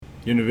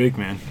You're Navik,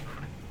 man.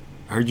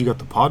 I heard you got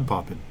the pod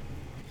popping.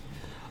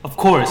 Of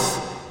course.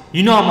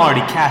 You know I'm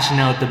already cashing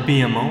out the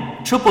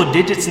BMO. Triple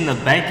digits in the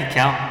bank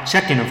account.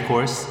 Checking, of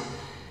course.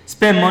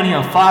 Spend money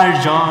on Fire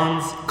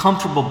Johns,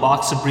 comfortable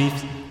boxer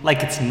briefs,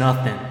 like it's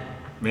nothing.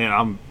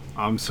 Man,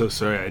 I'm so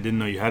sorry. I didn't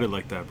know you had it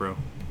like that, bro.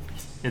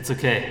 It's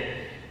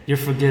okay. You're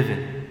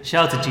forgiven.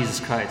 Shout out to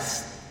Jesus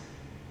Christ.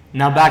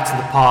 Now back to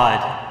the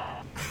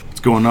pod. What's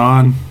going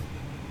on?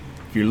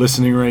 If you're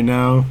listening right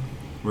now,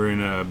 we're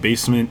in a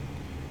basement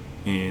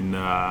in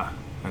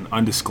an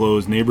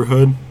undisclosed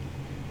neighborhood.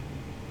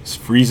 It's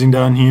freezing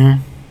down here,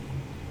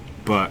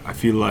 but I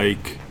feel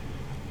like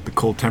the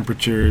cold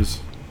temperatures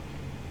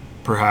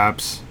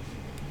perhaps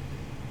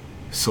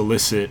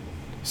solicit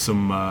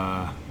some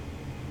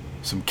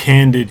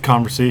candid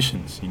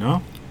conversations, you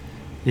know?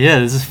 Yeah,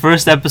 this is the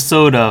first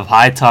episode of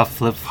High Top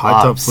Flip Flops.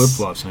 High Top Flip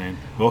Flops, man.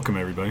 Welcome,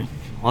 everybody.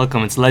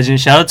 Welcome, it's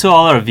Legend. Shout out to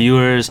all our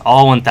viewers,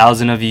 all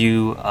 1,000 of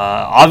you.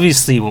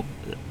 Obviously,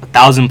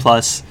 1,000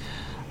 plus.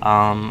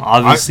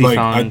 Obviously,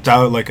 found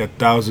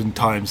 1,000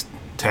 times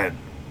 10.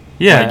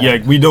 Yeah,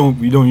 we don't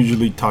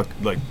usually talk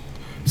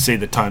say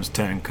the times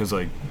 10 because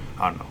I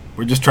don't know.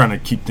 We're just trying to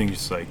keep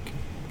things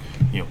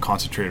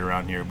concentrated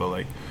around here, but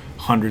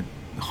 100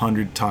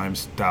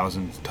 times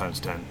 1,000 times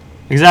 10.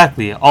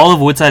 Exactly. All of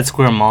Woodside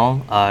Square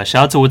Mall. Shout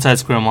out to Woodside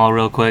Square Mall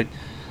real quick.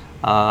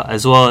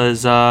 As well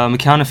as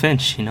McCown and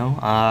Finch,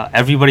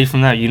 everybody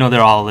from there,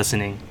 they're all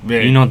listening.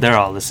 Yeah. They're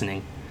all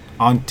listening.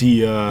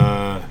 Auntie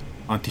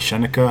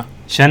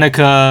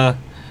Shenika.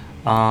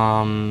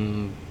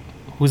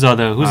 Who's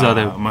other?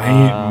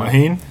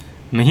 Maheen.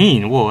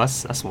 Maheen. Whoa,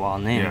 that's a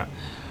wild name. Yeah.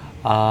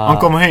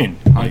 Uncle Maheen.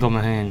 Uncle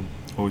Maheen.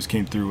 Always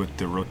came through with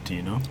the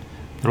roti,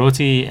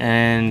 Roti,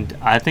 and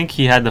I think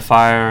he had the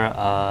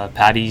fire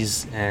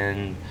patties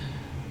and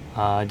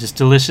just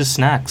delicious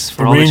snacks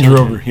for all the Range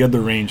children. Rover. He had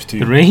the range too.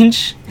 The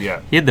range?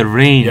 Yeah. He had the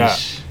range. Yeah.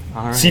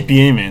 All right.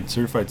 CPA, man.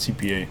 Certified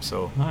CPA.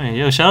 So. All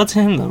right, shout out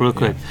to him though, real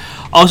quick.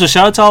 Also,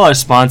 shout out to all our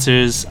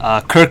sponsors.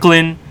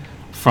 Kirkland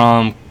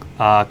from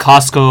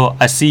Costco.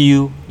 I see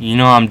you.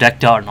 I'm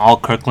decked out in all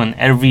Kirkland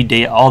every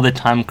day, all the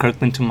time.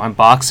 Kirkland to my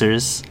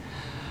boxers.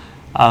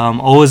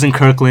 Always in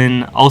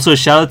Kirkland. Also,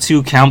 shout out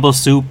to Campbell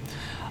Soup.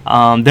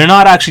 They're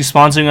not actually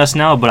sponsoring us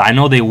now, but I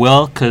know they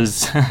will,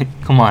 because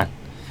come on,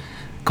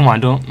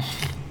 don't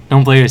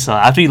play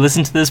yourself. After you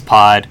listen to this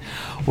pod,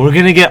 we're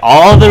gonna get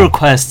all the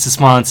requests to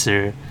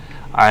sponsor.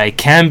 Alright,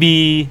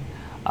 Canby,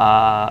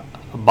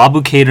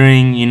 Babu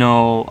Catering,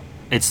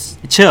 it's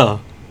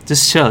chill.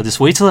 Just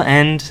wait till the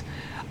end.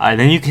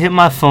 Then you can hit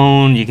my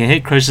phone, you can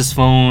hit Chris's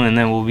phone, and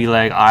then we'll be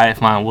like, alright,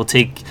 fine, we'll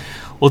take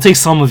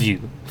some of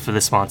you for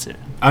the sponsor.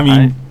 I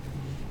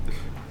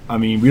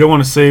mean, we don't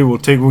want to say we'll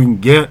take what we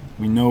can get.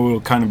 We know it'll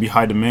kind of be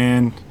high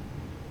demand,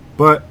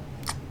 but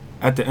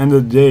at the end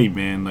of the day,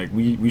 man,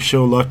 we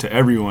show love to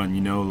everyone.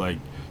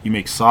 You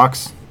make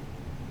socks.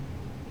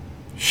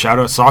 Shout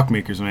out sock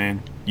makers,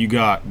 man. You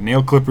got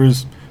nail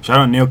clippers. Shout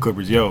out nail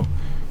clippers, yo.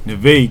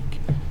 Navik,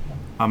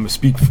 I'm gonna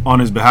speak on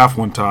his behalf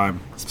one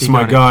time. This is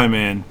my guy,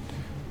 man.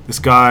 This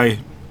guy,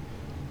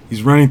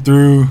 he's running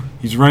through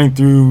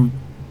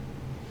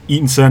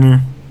Eaton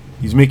Center.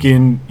 He's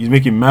making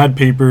mad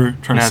paper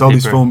trying to sell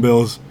these phone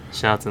bills.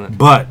 Shout out to them.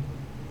 But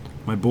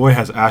my boy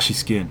has ashy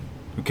skin,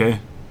 okay?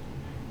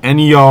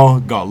 Any of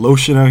y'all got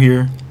lotion out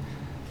here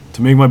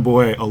to make my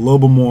boy a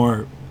little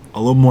more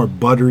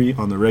buttery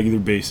on the regular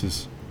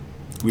basis?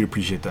 We'd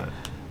appreciate that.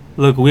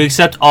 Look, we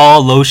accept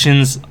all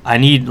lotions. I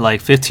need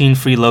 15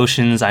 free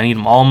lotions. I need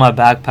them all in my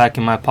backpack,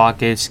 in my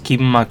pockets.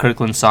 Keeping my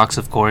Kirkland socks,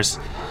 of course.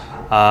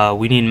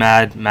 We need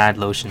mad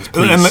lotions,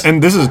 please.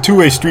 And this is a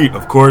two-way street,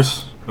 of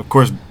course. Of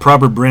course,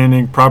 proper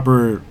branding,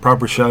 proper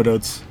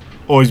shout-outs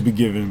always be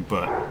given,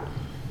 but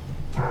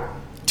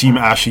Team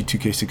Ashy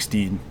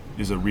 2K16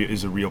 is a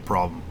real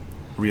problem,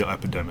 real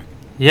epidemic.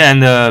 Yeah,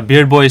 and the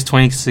Beard Boys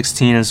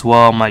 2016 as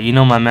well. My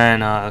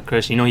man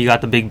Chris. He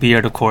got the big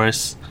beard, of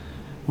course,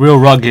 real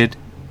rugged.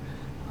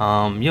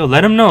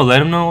 Let him know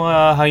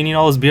how you need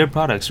all his beard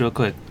products, real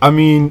quick. I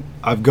mean,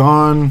 I've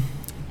gone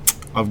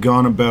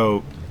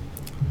about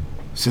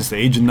since the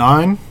age of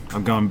 9.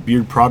 I've gone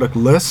beard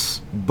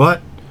product-less,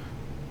 but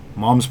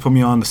Mom's put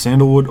me on the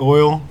sandalwood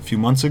oil a few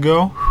months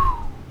ago.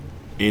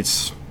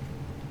 It's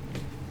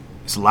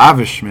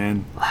lavish,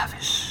 man.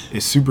 Lavish.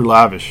 It's super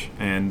lavish,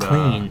 and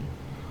clean.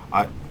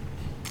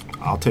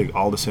 I'll take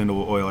all the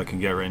sandalwood oil I can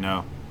get right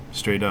now,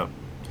 straight up.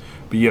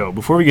 But yo,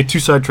 before we get too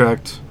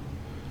sidetracked,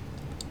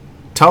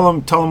 tell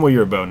them what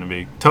you're about,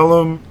 Navik. Tell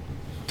them.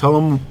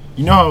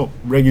 You know how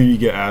regularly you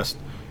get asked,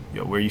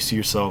 where you see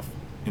yourself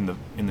in the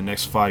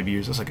next 5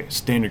 years. That's like a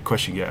standard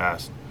question you get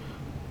asked.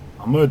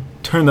 I'm gonna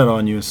turn that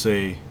on you and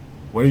say,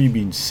 what have you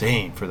been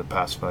saying for the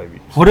past 5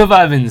 years? What have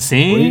I been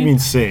saying? What have you been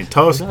saying?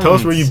 Tell us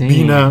where you've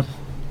been at.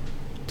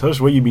 Tell us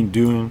what you've been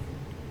doing.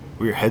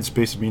 Where your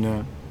headspace has been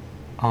at.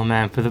 Oh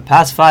man, for the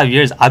past 5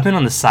 years, I've been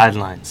on the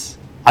sidelines.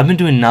 I've been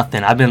doing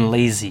nothing. I've been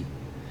lazy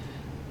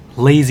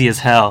as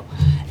hell.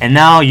 And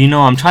now,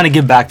 I'm trying to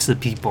give back to the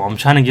people. I'm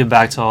trying to give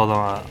back to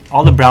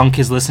all the brown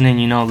kids listening.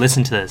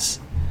 Listen to this.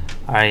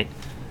 All right,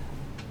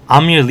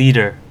 I'm your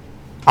leader.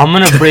 I'm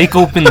gonna break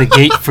open the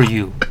gate for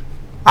you.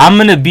 I'm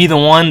gonna be the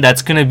one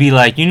that's gonna be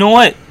like, you know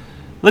what?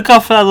 Look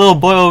out for that little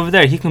boy over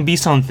there. He can be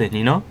something,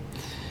 you know?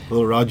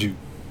 Little Raju.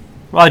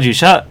 Raju,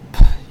 shut up.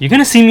 You're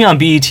gonna see me on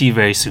BET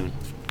very soon.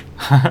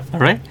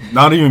 Alright?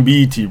 Not even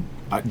BET. Do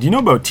you know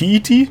about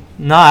TET?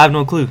 No, I have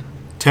no clue.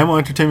 Tamil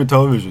Entertainment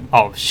Television.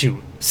 Oh,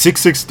 shoot.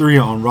 663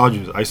 on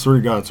Rogers. I swear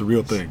to God, it's a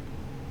real thing.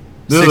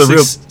 This is a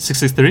real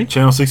 663?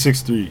 channel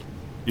 663.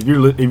 If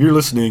you're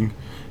listening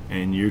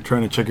and you're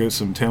trying to check out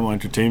some Tamil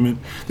entertainment,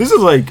 this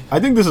is like, I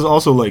think this is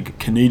also like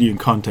Canadian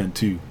content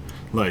too.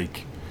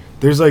 Like,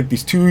 there's like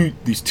these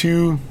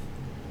two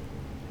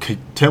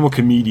Tamil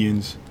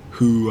comedians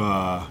who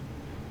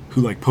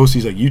like post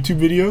these like YouTube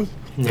videos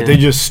that they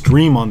just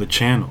stream on the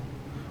channel,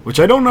 which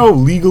I don't know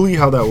legally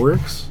how that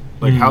works,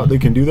 like how they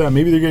can do that.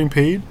 Maybe they're getting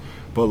paid,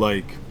 but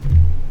like,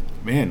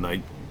 man,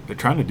 like they're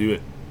trying to do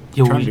it.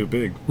 Yo, trying to do it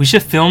big. We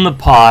should film the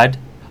pod,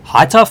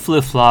 high top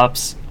flip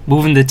flops,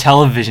 moving to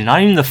television.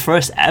 Not even the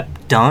first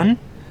ep done,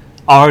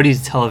 already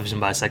to television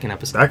by the second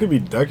episode. That could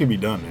be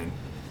done, man.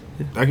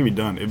 That could be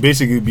done. It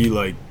basically be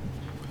like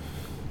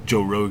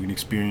Joe Rogan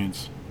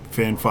Experience,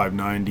 Fan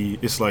 590.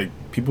 It's like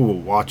people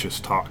will watch us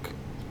talk.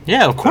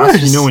 Yeah, of course.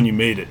 That's, you know, when you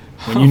made it.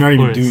 When you're not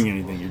even course. doing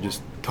anything, you're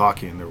just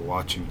talking and they're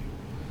watching you.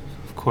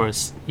 Of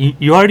course.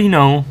 You already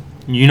know.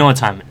 You know what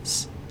time it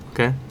is.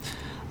 Okay?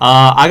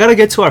 I gotta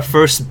get to our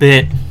first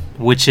bit,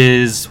 which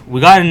is,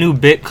 we got a new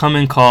bit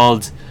coming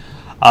called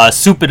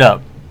Soup It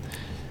Up.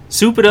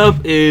 Soup It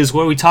Up is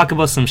where we talk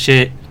about some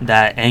shit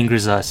that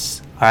angers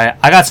us. Alright?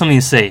 I got something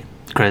to say,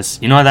 Chris.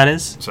 You know what that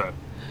is? What's that?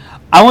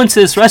 I went to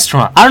this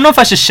restaurant. I don't know if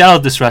I should shout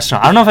out this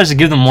restaurant. I don't know if I should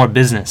give them more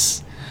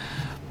business.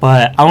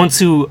 But I went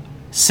to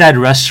said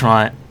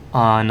restaurant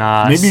on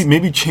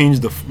maybe change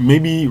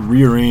maybe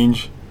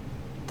rearrange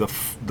the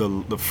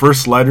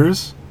first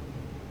letters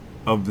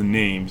of the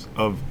names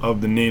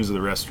of the names of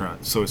the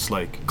restaurant, so it's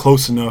like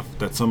close enough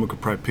that someone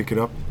could probably pick it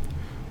up,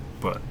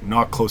 but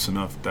not close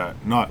enough that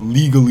not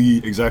legally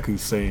exactly the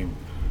same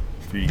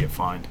for you to get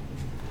fined.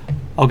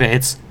 Okay,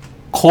 it's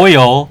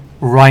Koyal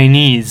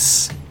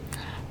Rhinese.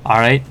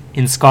 Alright,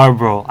 in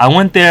Scarborough. I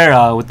went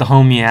there with the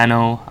homie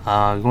Anno.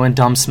 We went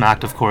dumb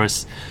smacked, of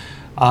course.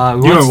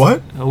 You went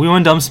what? We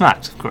went dumb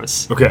smacked, of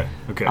course. Okay,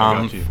 I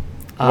got you.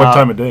 What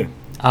time of day?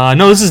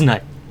 No, this is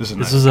night. This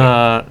was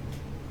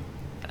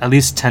at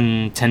least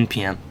 10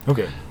 p.m.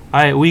 Okay.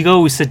 Alright,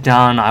 we sit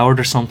down. I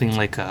order something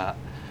like a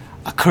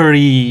curry,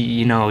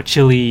 you know,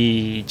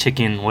 chili,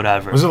 chicken,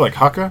 whatever. Was it like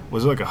Hakka?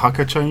 Was it like a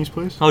Hakka Chinese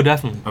place? Oh,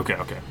 definitely.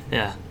 Okay.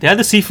 Yeah. They had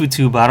the seafood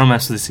too, but I don't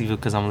mess with the seafood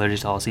because I'm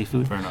allergic to all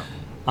seafood. Fair enough.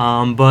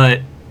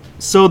 But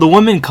so the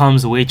woman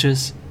comes, the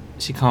waitress,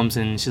 she comes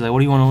in, she's like, what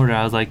do you want to order?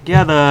 I was like,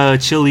 yeah, the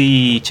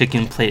chili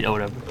chicken plate or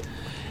whatever.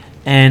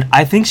 And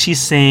I think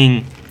she's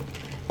saying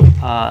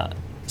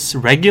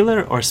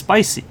regular or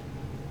spicy.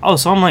 Oh,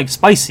 so I'm like,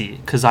 spicy,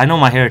 because I know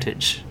my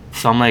heritage.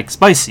 So I'm like,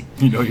 spicy.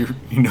 You know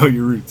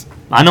your roots.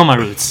 I know my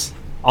roots.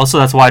 Also,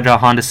 that's why I drive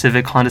Honda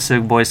Civic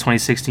Boys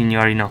 2016, you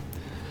already know.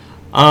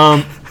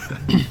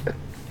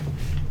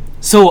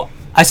 So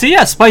I say,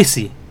 yeah,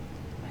 spicy.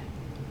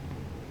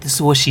 This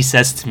is what she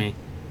says to me.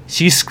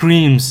 She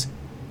screams,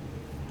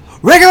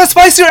 regular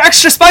spicy or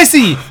extra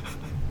spicy?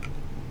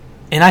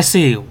 And I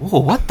say, whoa,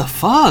 what the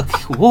fuck?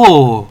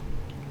 Whoa.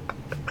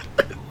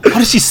 What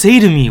did she say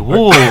to me?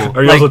 Whoa.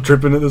 Are you also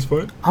tripping at this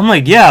point? I'm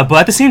like, yeah, but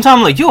at the same time,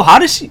 I'm like, yo, how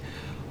does she...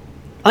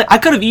 Like, I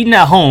could have eaten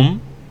at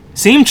home,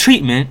 same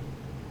treatment.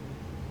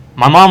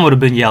 My mom would have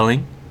been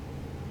yelling,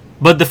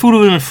 but the food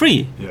would have been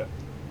free. Yeah.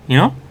 You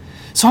know?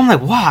 So I'm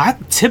like, wow, I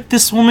tipped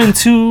this woman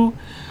too.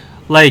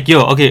 Like,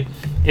 yo, okay,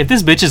 if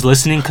this bitch is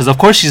listening, because of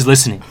course she's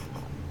listening.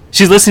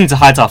 She's listening to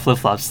High Top Flip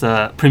Flops,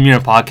 the premier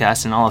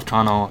podcast in all of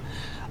Toronto,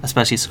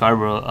 especially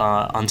Scarborough,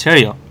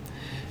 Ontario.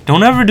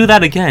 Don't ever do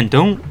that again.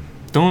 Don't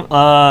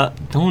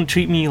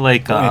treat me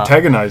like... Don't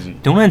antagonize you.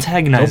 Don't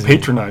antagonize me. Don't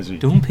patronize me.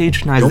 Don't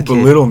patronize Don't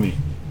belittle me.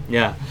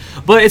 Yeah.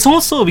 But it's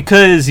also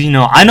because, you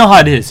know, I know how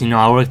it is. You know,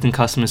 I worked in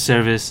customer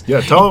service.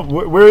 Yeah, tell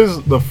them, where is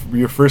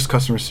your first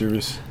customer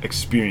service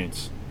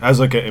experience as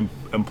like an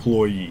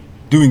employee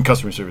doing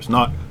customer service,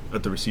 not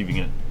at the receiving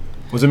end?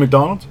 Was it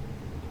McDonald's?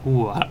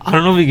 Ooh, I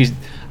don't know if you could...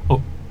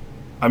 Oh.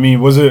 I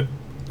mean, was it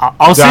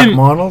I'll Jack say...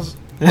 Models?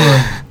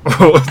 I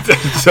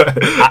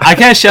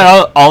can't shout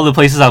out all the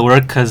places I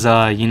work because,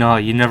 you know,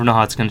 you never know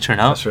how it's going to turn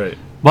out. That's right.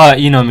 But,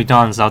 you know,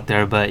 McDonald's out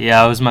there. But,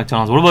 yeah, it was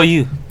McDonald's. What about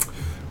you?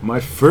 My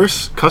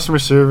first customer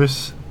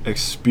service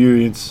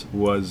experience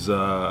was,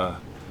 like,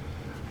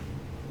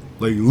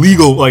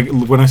 legal. Like,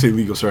 when I say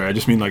legal, sorry, I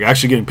just mean, like,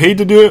 actually getting paid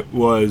to do it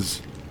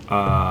was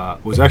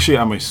actually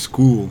at my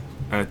school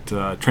at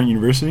Trent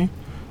University.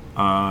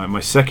 My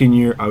second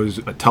year, I was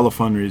a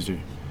telefundraiser.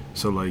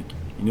 So, like,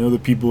 you know the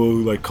people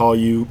who, like, call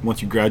you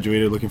once you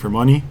graduated looking for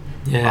money?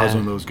 Yeah. I was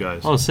one of those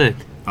guys. Oh, sick.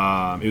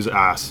 It was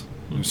ass.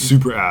 It was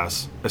super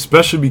ass.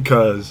 Especially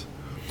because,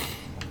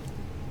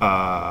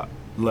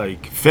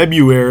 like,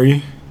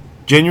 January,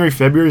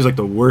 February is, like,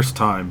 the worst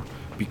time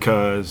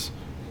because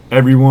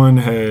everyone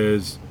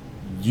has,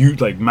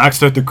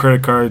 maxed out their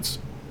credit cards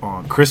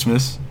on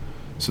Christmas.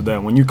 so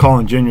that when you call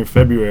in January,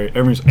 February,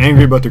 everyone's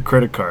angry about their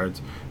credit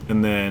cards,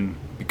 and then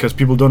because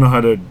people don't know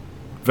how to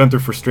vent their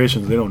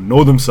frustrations, they don't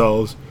know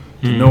themselves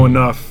to know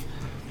enough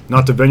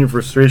not to vent your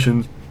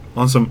frustrations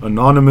on some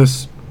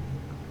anonymous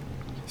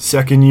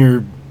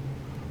second-year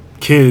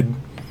kid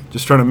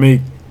just trying to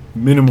make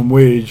minimum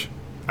wage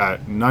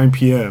at 9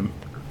 p.m.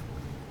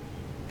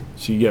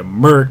 So you get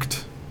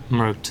murked.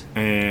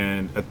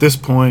 And at this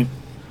point,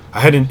 I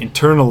hadn't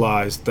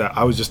internalized that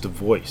I was just a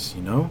voice,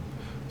 you know?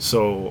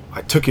 So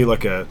I took it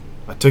like a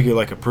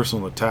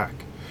personal attack,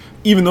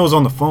 even though it was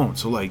on the phone.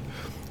 So like,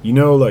 you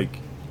know, like,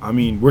 I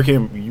mean,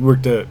 when you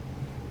worked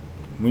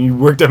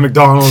at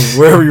McDonald's,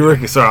 wherever you're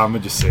working. Sorry, I'm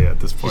gonna just say it at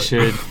this point.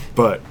 You should.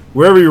 But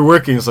wherever you're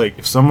working, it's like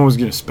if someone was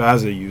gonna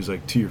spaz at you, it's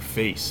like to your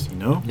face, you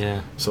know?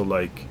 Yeah. So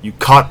like you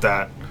caught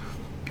that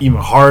even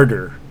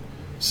harder.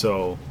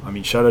 So I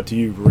mean, shout out to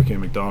you for working at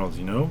McDonald's,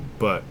 you know?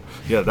 But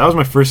yeah, that was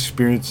my first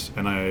experience,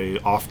 and I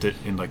offed it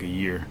in like a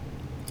year.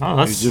 Oh,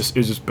 that's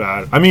It's just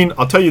bad. I mean,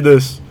 I'll tell you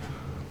this.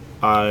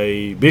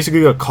 I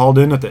basically got called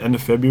in at the end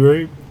of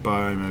February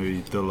by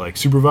the like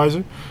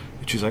supervisor,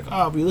 and she's like,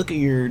 "Oh, we look at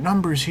your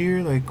numbers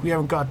here. Like, we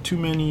haven't got too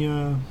many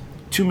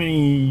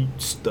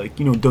like,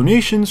 you know,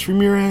 donations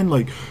from your end."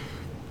 Like,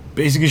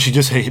 basically, she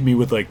just hit me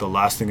with like the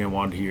last thing I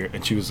wanted to hear,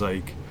 and she's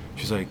like,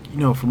 you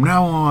know, from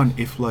now on,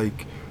 if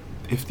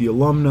the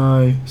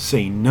alumni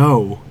say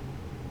no,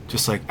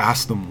 just like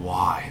ask them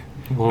why.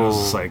 Whoa. And I was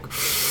just like,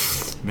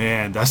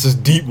 man, that's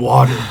just deep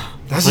water.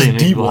 That's how you just make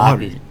deep people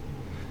water. happy.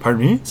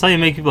 Pardon me? That's how you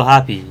make people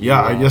happy.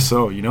 Yeah, I guess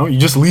so. You know, you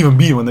just leave them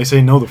be when they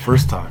say no the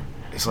first time.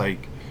 It's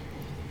like,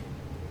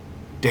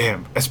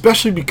 damn.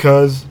 Especially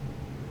because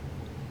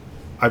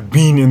I've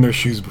been in their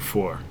shoes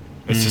before.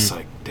 It's just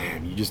like,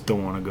 damn, you just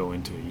don't want to go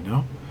into it, you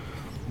know?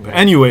 But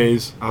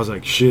anyways, I was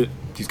like, shit,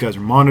 these guys are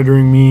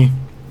monitoring me.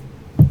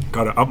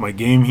 Gotta up my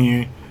game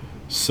here.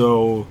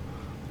 So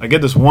I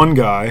get this one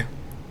guy,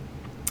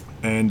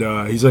 and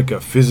he's like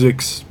a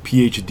physics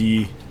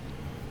PhD.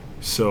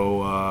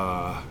 So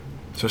I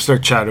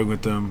start chatting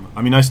with him.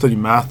 I mean, I study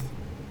math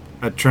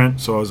at Trent,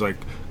 so I was like,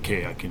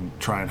 okay, I can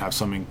try and have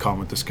something in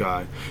common with this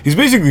guy. He's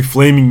basically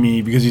flaming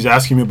me because he's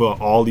asking me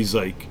about all these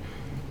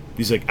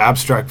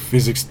abstract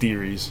physics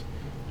theories.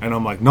 And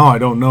I'm like, no, I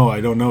don't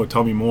know.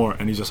 Tell me more.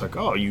 And he's just like,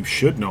 oh, you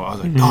should know. I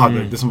was like, dog,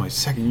 like, this is my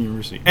second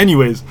university.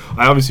 Anyways,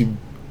 I obviously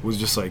was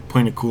just like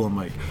playing it cool. I'm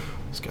like,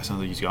 this guy sounds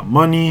like he's got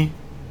money.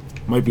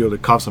 Might be able to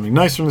cop something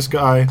nice from this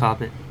guy.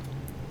 Cop it.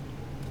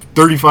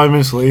 35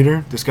 minutes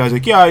later, this guy's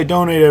like, yeah, I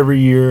donate every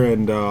year,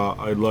 and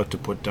I'd love to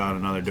put down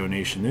another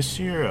donation this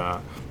year.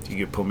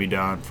 You could put me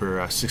down for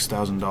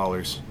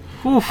 $6,000.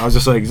 I was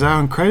just like, is that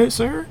on credit,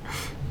 sir?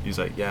 He's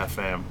like, yeah,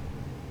 fam.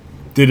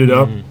 Did it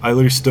up. I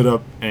literally stood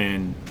up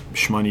and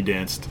shmoney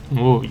danced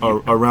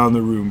around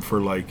the room for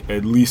like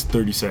at least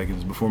 30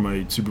 seconds before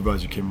my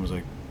supervisor came and was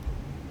like,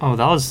 oh,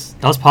 that was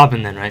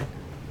popping then, right?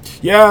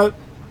 yeah,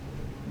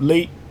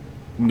 late.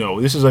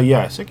 No, this is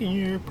second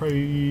year,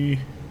 probably.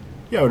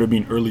 Yeah, it would have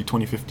been early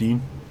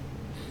 2015.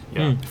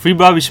 Yeah. Free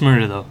Bobby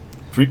Shmurda, though.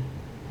 Free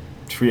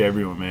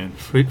everyone, man.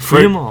 Free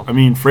them all. I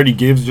mean, Freddie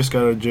Gibbs just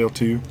got out of jail,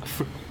 too.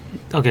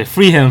 Okay,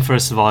 free him,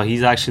 first of all.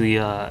 He's actually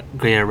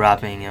great at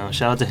rapping, you know.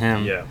 Shout out to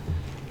him.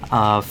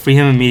 Yeah. Free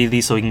him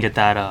immediately so we can get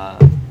that,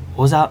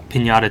 what was that?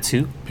 Pinata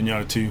 2?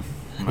 Pinata 2.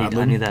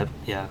 I need that,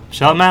 yeah.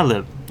 Shout out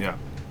Madlib. Yeah.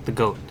 The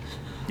GOAT.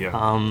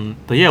 Yeah.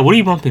 But yeah, what are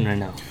you bumping right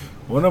now?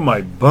 What am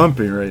I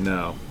bumping right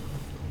now?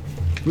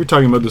 We were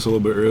talking about this a little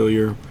bit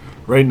earlier.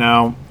 Right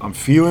now, I'm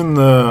feeling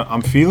the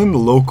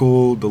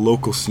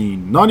local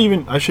scene.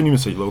 I shouldn't even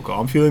say local.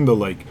 I'm feeling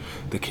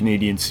the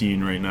Canadian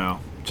scene right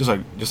now.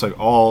 Just like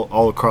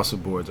all across the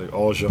board, like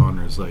all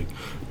genres. Like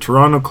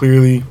Toronto,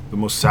 clearly the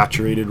most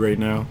saturated right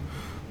now.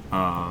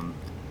 I've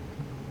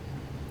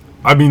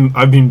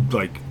been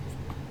like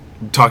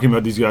talking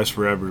about these guys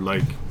forever.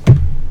 Like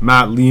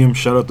Matt, Liam,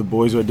 shout out the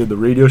boys who I did the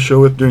radio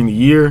show with during the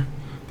year.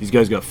 These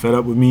guys got fed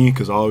up with me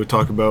because all I would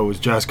talk about was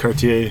Jazz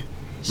Cartier,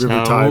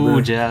 River Tiber.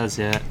 Oh, Jazz,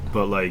 yeah.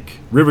 But like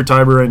River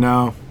Tiber right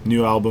now,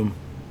 new album,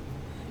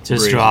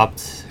 just great.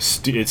 dropped.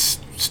 It's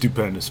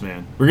stupendous,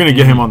 man. We're gonna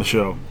get him on the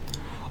show.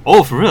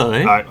 Oh, for real?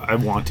 Eh? I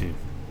want to.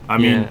 I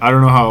mean, I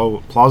don't know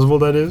how plausible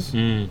that is,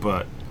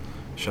 but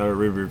shout out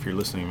River if you're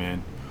listening,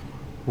 man.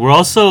 We're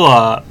also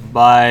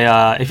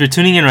if you're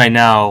tuning in right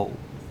now,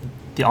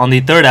 on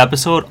the third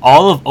episode,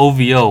 all of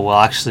OVO will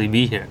actually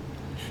be here.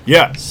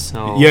 Yeah.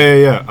 So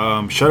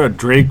yeah. Shout out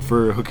Drake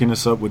for hooking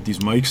us up with these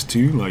mics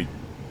too. Like,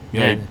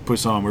 he put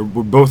us on.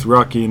 We're both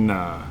rocking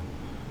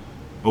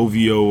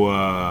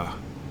OVO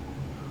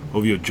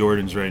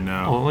Jordans right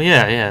now. Oh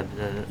yeah.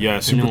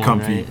 Super one,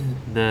 comfy.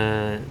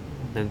 Right?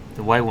 The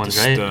white ones,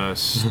 right? The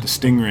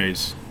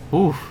Stingrays.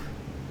 Ooh.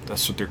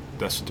 That's what they're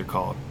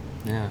called.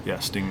 Yeah. Yeah,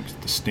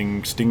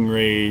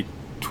 Stingray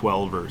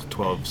 12 or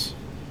 12s.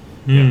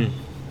 Yeah, I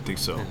think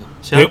so.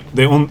 Yeah.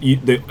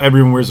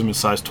 Everyone wears them in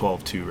size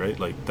 12 too, right?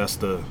 Like that's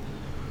the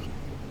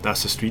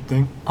street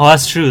thing. Oh,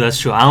 that's true.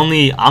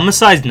 I'm a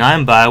size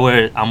 9, but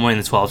I'm wearing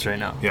the 12s right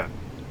now. Yeah.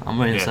 I'm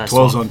wearing the size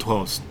 12s 12. on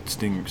 12s,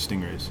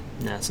 Stingrays.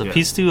 Yeah. So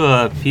peace to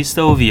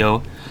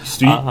OVO.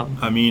 Street.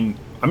 I mean,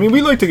 I mean,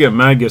 we like to get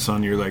mad guests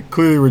on here. Like,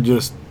 clearly we're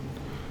just,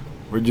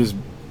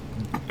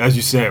 as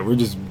you said, we're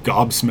just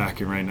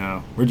gobsmacking right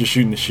now. We're just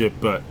shooting the shit,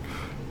 but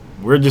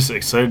we're just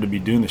excited to be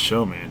doing the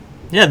show, man.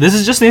 Yeah, this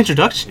is just the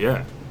introduction.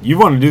 Yeah. You've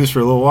wanted to do this for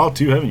a little while,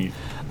 too, haven't you?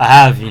 I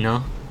have, you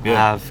know. Yeah. I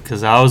have,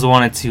 because I always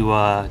wanted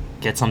to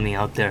get something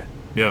out there.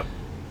 Yeah.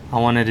 I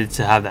wanted it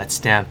to have that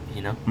stamp,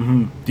 you know.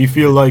 Mm-hmm. Do you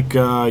feel like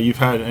you've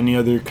had any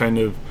other kind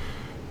of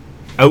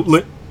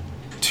outlet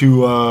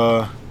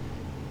to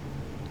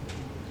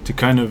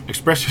kind of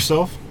express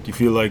yourself? Do you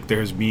feel like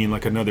there's been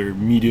like another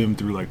medium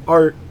through like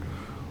art,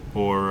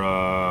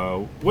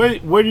 or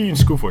what are you in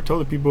school for? Tell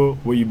the people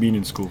what you've been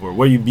in school for.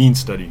 What you've been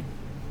studying.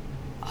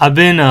 I've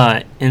been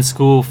in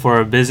school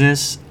for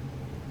business.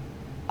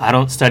 I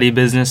don't study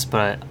business,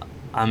 but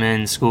I'm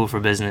in school for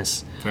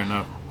business. Fair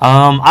enough.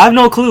 I have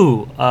no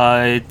clue.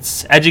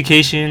 It's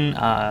education.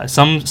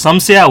 Some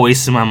say I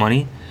wasted my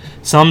money.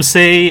 Some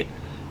say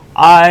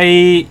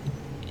I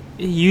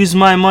use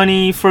my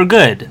money for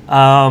good.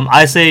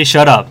 I say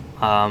shut up.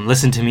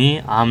 Listen to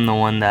me. I'm the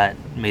one that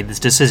made this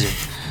decision.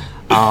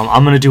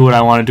 I'm gonna do what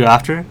I want to do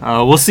after.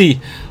 We'll see.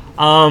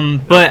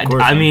 But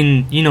course, I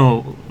mean, you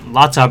know,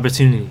 lots of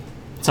opportunity.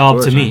 It's all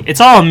up to me. Man.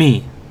 It's all on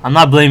me. I'm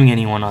not blaming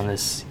anyone on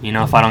this. You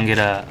know, if I don't get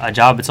a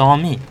job, it's all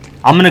on me.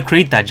 I'm gonna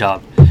create that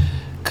job.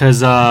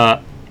 Cause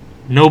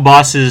No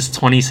Bosses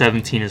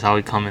 2017 is how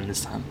we come in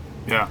this time.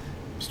 Yeah,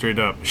 straight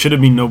up. Should have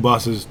been No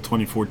Bosses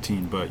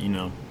 2014, but you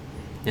know,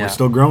 we're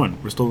still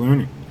growing. We're still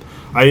learning.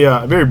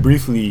 I very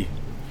briefly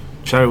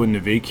chatted with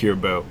Nivek here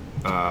about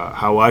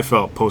how I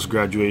felt post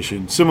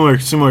graduation.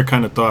 Similar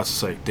kind of thoughts.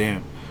 It's like,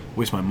 damn,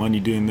 waste my money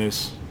doing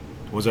this.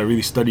 Was I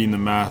really studying the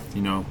math?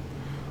 You know,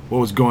 what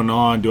was going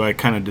on? Do I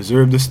kind of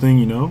deserve this thing?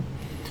 You know,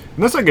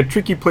 and that's like a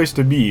tricky place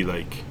to be.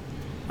 Like,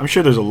 I'm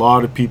sure there's a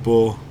lot of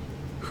people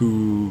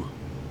who,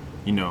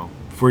 you know,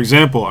 for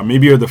example, or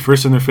maybe are the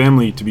first in their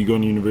family to be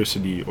going to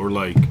university, or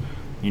like,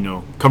 you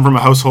know, come from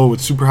a household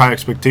with super high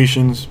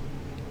expectations,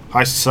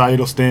 high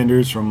societal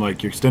standards from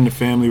like your extended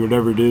family,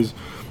 whatever it is.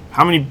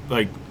 How many,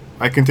 like,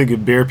 I can think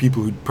of bare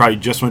people who probably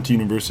just went to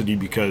university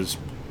because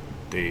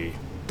they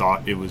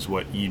thought it was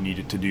what you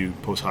needed to do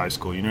post high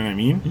school. You know what I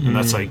mean? Mm-hmm.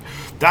 And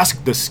that's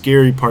the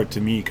scary part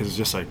to me, because it's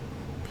just like,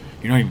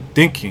 you're not even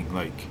thinking,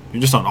 like,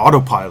 you're just on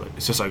autopilot.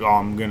 It's just like, oh,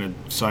 I'm going to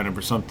sign up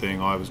for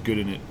something. Oh, I was good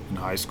in it in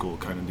high school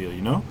kind of deal,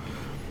 you know?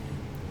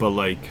 But,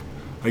 like,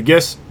 I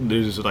guess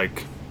there's,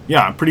 like,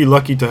 yeah, I'm pretty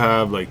lucky to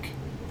have, like,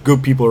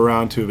 good people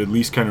around to have at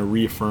least kind of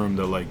reaffirmed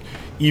that, like,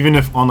 even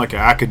if on, like, an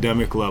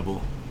academic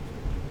level,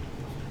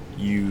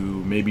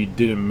 you maybe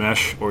didn't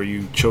mesh, or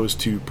you chose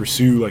to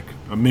pursue, like,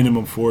 a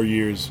minimum 4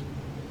 years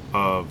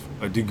of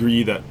a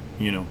degree that,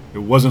 you know, it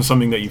wasn't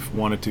something that you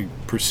wanted to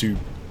pursue,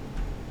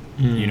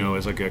 you know,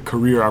 as like a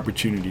career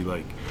opportunity.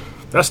 Like,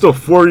 that's still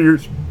 4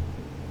 years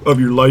of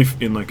your life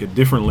in like a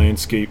different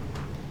landscape,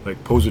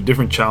 like pose with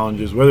different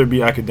challenges, whether it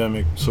be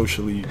academic,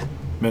 socially,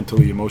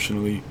 mentally,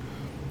 emotionally.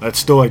 That's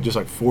still like just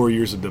like 4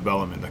 years of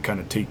development that kind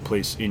of take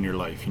place in your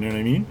life. You know what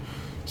I mean?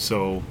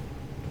 So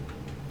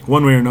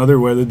one way or another,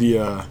 whether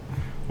the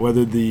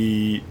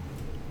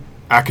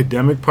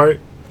academic part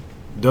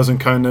doesn't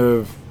kind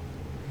of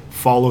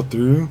follow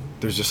through,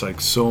 there's just like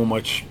so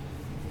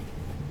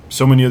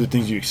many other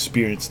things you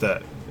experience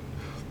that,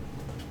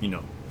 you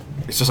know,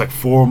 it's just like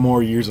 4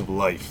 more years of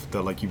life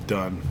that like you've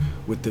done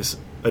with this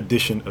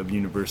addition of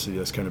university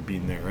that's kind of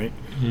being there, right?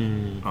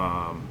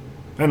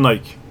 And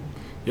like,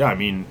 yeah, I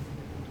mean,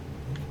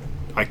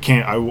 I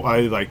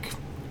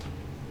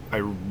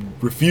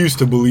refuse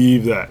to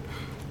believe that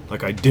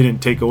like I didn't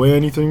take away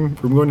anything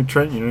from going to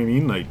Trent. You know what I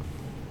mean? Like,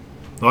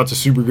 lots of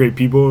super great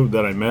people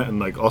that I met, and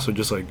like also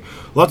just like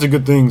lots of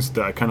good things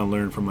that I kind of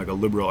learned from like a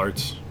liberal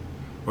arts,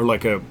 or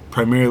like a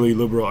primarily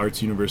liberal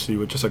arts university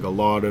with just like a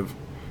lot of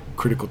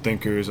critical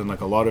thinkers and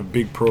like a lot of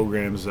big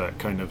programs that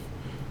kind of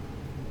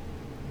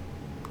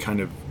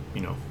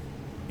you know,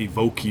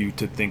 evoke you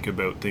to think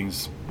about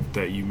things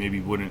that you maybe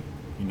wouldn't,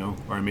 you know,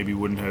 or I maybe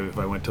wouldn't have if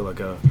I went to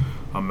like a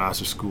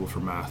master's school for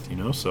math, you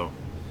know. So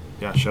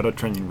yeah, shout out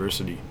Trent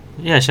University.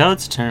 Yeah, shout out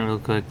to Trent real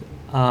quick.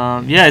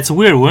 Yeah, it's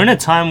weird. We're in a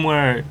time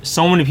where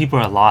so many people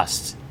are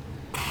lost.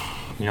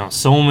 You know,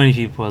 so many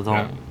people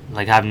don't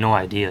like have no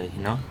idea. You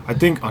know. I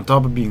think on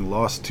top of being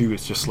lost too,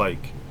 it's just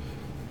like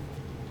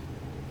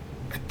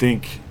I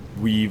think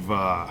we've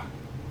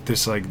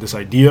this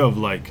idea of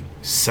like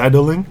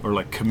settling or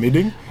like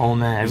committing. Oh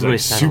man, is everybody like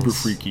settles. super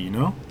freaky, you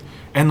know.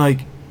 And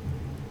like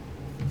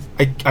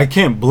I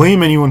can't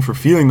blame anyone for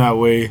feeling that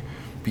way,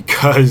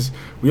 because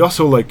we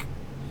also like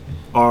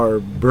are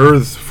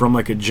birthed from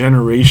like a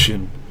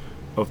generation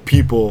of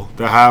people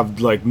that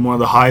have like one of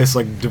the highest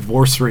like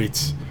divorce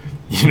rates,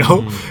 you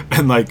know.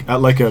 And like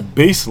at like a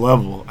base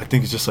level, I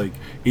think it's just like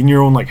in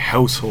your own like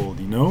household,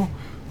 you know,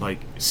 like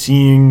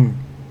seeing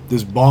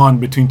this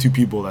bond between two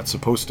people that's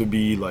supposed to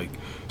be like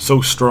so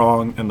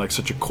strong and like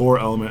such a core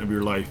element of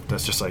your life,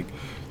 that's just like,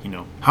 you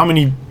know, how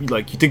many,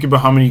 like you think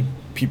about how many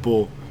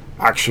people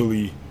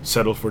actually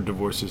settle for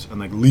divorces and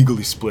like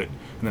legally split,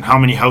 and then how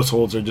many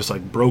households are just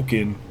like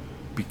broken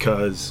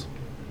because,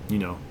 you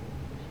know,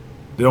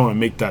 want to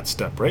make that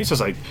step, right? It's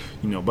just like,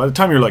 you know, by the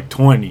time you're like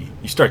 20,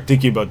 you start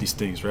thinking about these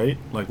things, right?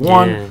 Like,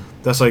 one,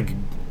 that's like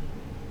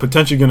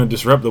potentially going to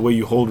disrupt the way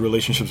you hold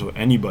relationships with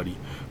anybody.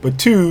 But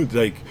two,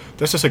 like,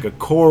 that's just like a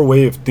core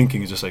way of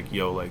thinking. Is just like,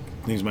 yo, like,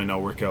 things might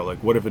not work out.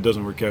 Like, what if it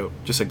doesn't work out?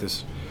 Just like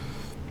this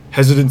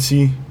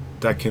hesitancy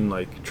that can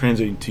like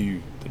translate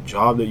into the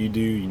job that you do.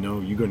 You know,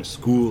 you go to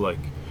school, like,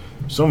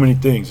 so many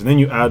things. And then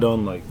you add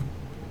on, like,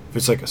 if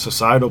it's like a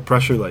societal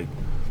pressure, like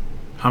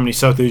how many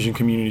South Asian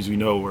communities we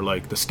know where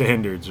like the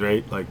standards,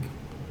 right? Like,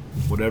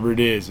 whatever it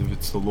is, if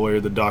it's the lawyer,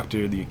 the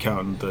doctor, the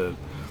accountant, the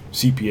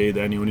CPA,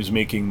 that anyone who's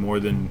making more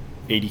than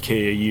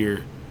 $80K a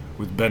year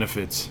with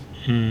benefits,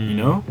 you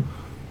know,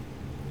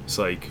 it's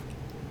like,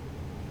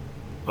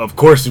 of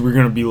course we're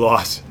gonna be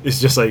lost.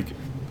 It's just like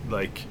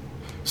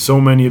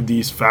so many of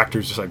these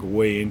factors just like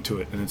weigh into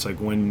it, and it's like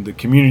when the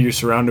community you're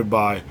surrounded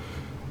by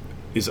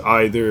is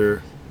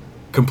either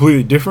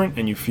completely different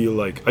and you feel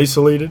like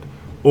isolated,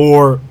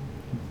 or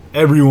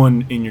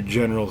everyone in your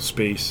general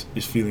space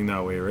is feeling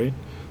that way, right?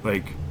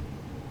 Like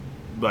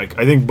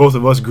I think both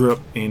of us grew up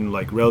in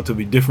like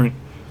relatively different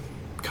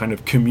kind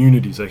of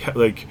communities.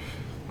 Like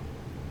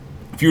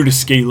if you were to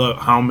scale up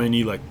how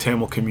many like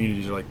Tamil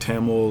communities or like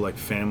Tamil like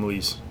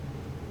families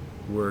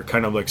were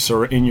kind of like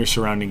in your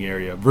surrounding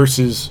area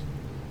versus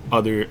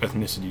other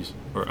ethnicities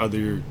or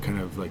other kind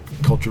of like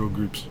cultural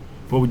groups,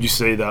 what would you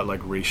say that like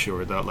ratio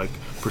or that like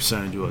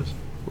percentage was?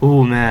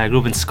 Oh man, I grew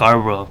up in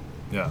Scarborough.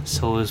 Yeah.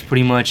 So it was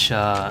pretty much,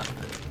 I'd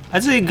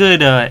say a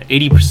good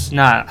 80%.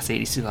 Nah, I'd say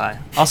 80's too high.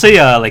 I'll say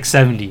like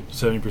 70.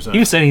 70%.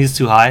 Even 70 is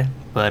too high,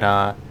 but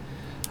a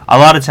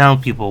lot of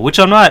town people, which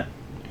I'm not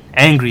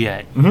angry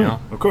at. You know,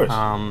 of course.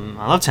 I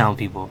love town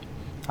people.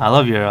 I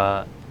love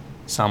your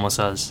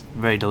samosas.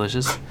 Very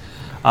delicious.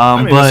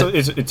 I mean, but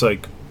it's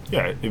like,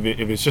 yeah,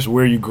 if it's just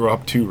where you grow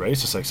up to, right?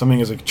 It's just like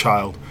something as a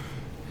child,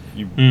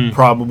 you're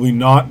probably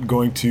not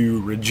going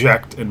to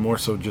reject, and more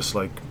so just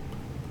like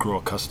grow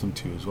accustomed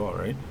to as well,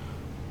 right?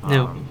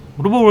 Yeah.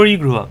 What about where you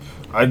grew up?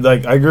 I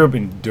grew up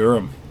in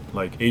Durham,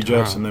 like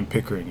Ajax and then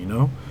Pickering, you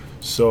know.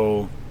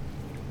 So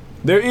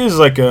there is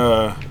like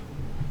a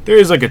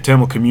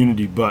Tamil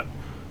community, but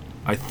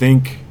I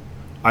think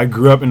I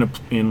grew up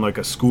in like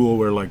a school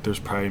where like there's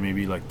probably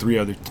maybe like 3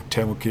 other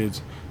Tamil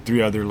kids,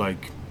 3 other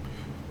like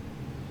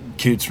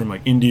kids from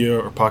like India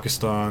or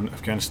Pakistan,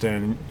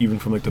 Afghanistan, and even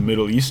from like the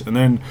Middle East, and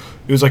then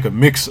it was like a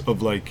mix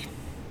of like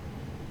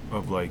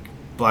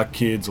black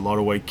kids, a lot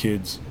of white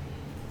kids,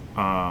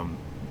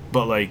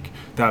 but like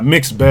that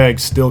mixed bag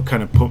still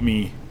kind of put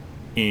me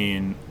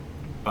in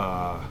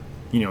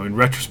you know, in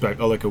retrospect,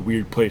 like a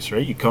weird place,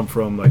 right? You come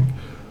from like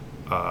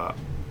a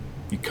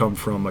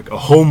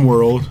home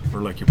world,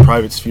 or like your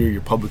private sphere,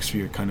 your public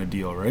sphere kind of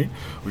deal, right?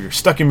 Where you're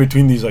stuck in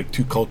between these like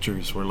 2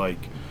 cultures, where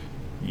like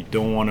you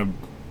don't want to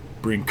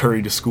bring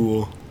curry to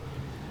school,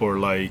 or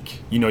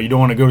like, you know, you don't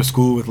want to go to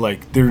school with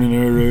like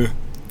tirnara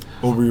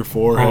over your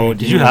forehead. Oh,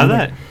 did you have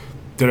that?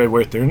 Did I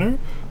wear tirnara?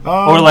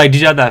 Or like,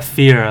 did you have that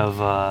fear of?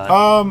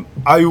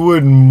 I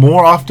would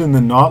more often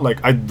than not.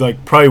 Like, I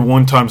like probably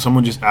one time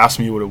someone just asked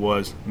me what it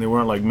was, and they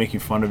weren't like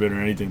making fun of it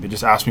or anything. They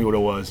just asked me what it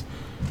was,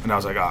 and I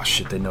was like, "Ah,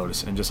 shit!" They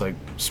noticed, and just like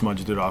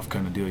smudged it off,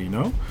 kind of deal, you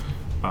know.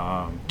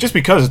 Just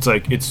because it's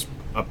like it's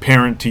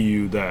apparent to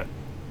you that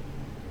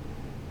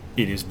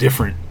it is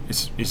different.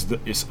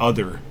 It's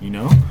other, you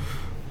know.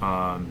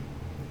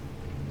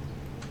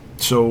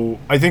 So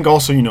I think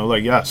also, you know,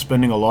 like, yeah,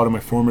 spending a lot of my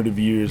formative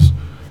years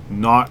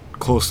not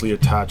closely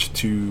attached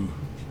to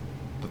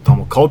the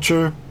Tamil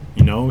culture,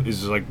 you know,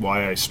 is like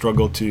why I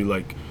struggle to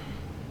like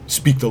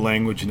speak the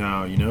language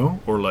now, you know,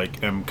 or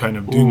like am kind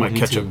of doing my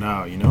catch up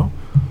now, you know.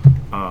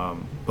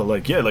 But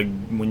like, yeah, like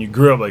when you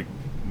grew up, like,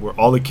 were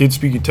all the kids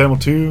speaking Tamil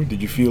too?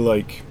 Did you feel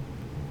like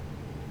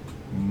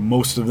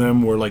most of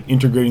them were like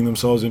integrating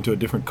themselves into a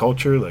different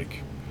culture?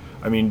 Like,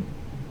 I mean,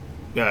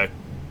 yeah,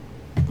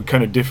 we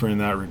kind of differ in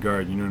that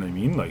regard, you know what I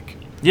mean? Like,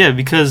 yeah,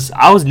 because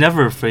I was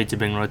never afraid to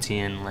bring roti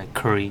and like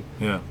curry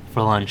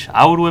for lunch.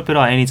 I would whip it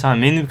out anytime,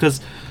 mainly because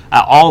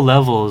at all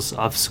levels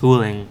of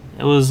schooling,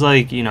 it was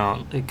like, you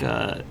know, like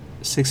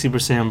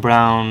 60%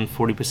 brown,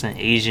 40%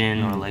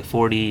 Asian, or like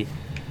 40,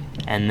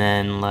 and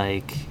then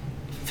like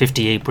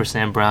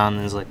 58% brown.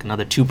 There's like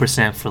another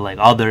 2% for like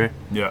other.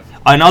 Yeah.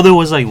 And other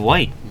was like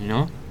white, you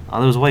know.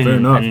 Other was white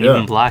and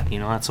even black, you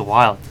know. That's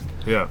wild.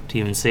 Yeah. To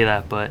even say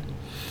that, but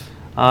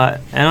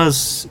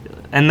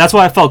and that's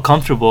why I felt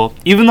comfortable,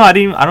 even though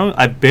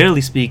I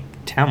barely speak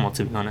Tamil,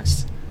 to be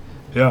honest.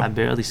 Yeah. I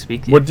barely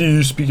speak it. What do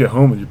you speak at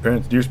home with your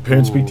parents? Do your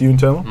parents speak to you in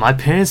Tamil? My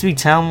parents speak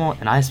Tamil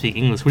and I speak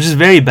English, which is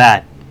very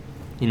bad.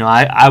 You know,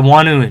 I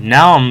want to,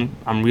 now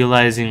I'm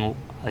realizing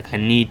like I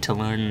need to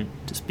learn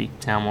to speak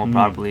Tamil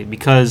properly,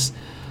 because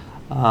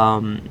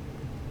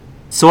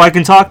so I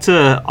can talk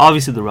to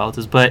obviously the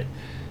relatives, but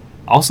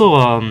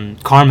also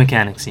car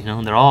mechanics, you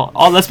know. They're all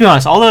let's be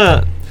honest, all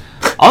the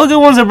good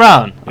ones are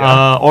brown.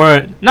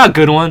 Or not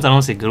good ones, I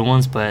don't say good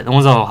ones, but the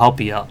ones that will help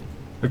you out.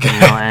 Okay.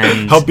 You know,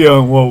 and help you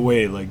out in what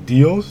way? Like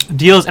deals?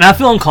 Deals, and I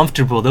feel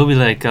uncomfortable. They'll be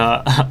like,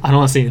 I don't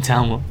want to say in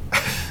Tamil,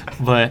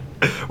 but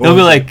they'll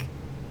be like,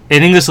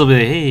 in English they'll be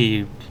like,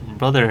 hey,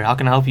 brother, how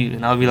can I help you?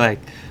 And I'll be like,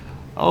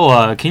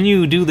 oh, can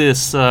you do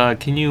this?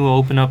 Can you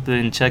open up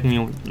and check me?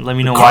 Let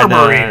me know why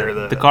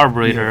the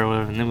carburetor or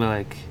whatever. And they'll be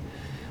like,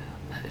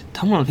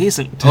 Tamil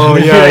patient. Oh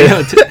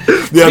yeah,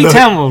 Speak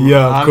Tamil.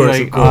 Yeah, of course,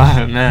 of course.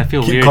 Oh, man, I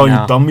feel Keep weird calling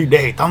now. you Tambi.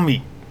 Hey,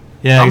 Tambi.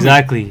 Yeah, Tamil.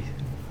 exactly.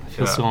 I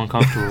feel so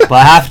uncomfortable, but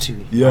I have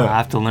to. Yeah. I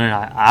have to learn.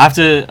 I have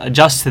to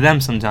adjust to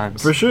them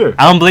sometimes. For sure.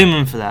 I don't blame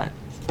them for that.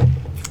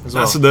 As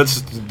well.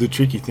 That's the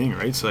tricky thing,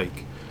 right? It's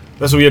like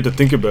that's what we have to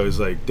think about. Is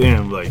like,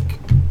 damn, like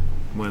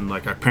when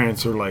like our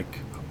parents are like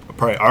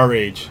probably our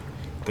age,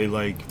 they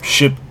like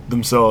ship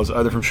themselves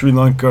either from Sri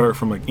Lanka or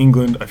from like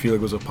England. I feel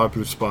like was a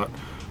popular spot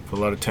for a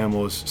lot of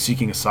Tamils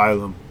seeking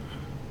asylum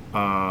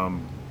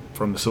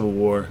from the Civil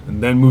War,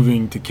 and then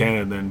moving to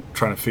Canada, and then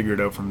trying to figure it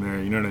out from there.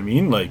 You know what I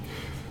mean? Like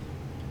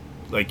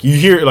you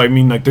hear, like, I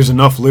mean, like there's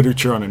enough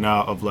literature on it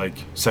now of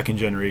like second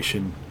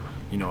generation,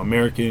 you know,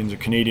 Americans or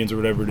Canadians or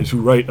whatever it is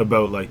who write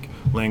about like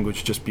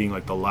language just being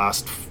like the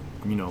last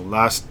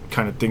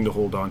kind of thing to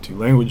hold on to.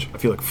 Language, I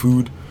feel like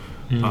food,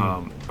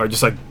 are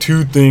just like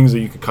two things that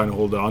you could kind of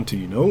hold on to.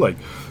 You know, like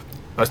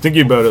I was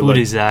thinking about it. Food, like,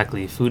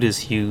 exactly. Food is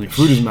huge.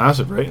 Food is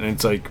massive, right? And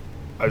it's like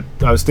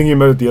I was thinking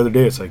about it the other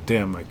day. It's like,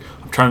 damn, like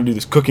I'm trying to do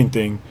this cooking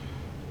thing,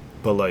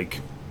 but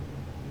like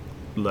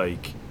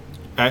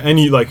at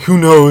any, like, who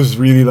knows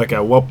really, like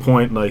at what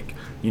point, like,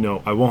 you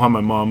know, I won't have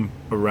my mom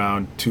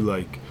around to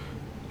like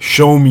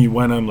show me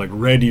when I'm like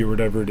ready or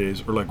whatever it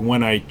is, or like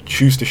when I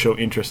choose to show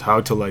interest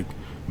how to like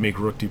make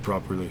roti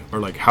properly, or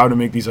like how to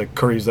make these like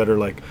curries that are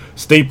like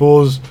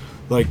staples.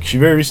 Like she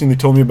very recently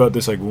told me about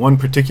this like one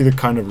particular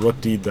kind of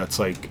roti that's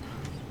like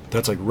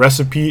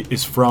recipe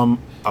is from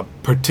a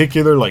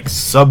particular like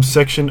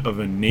subsection of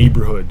a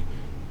neighborhood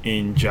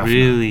in Jaffna.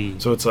 Really?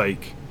 So it's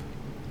like,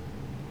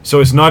 so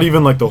it's not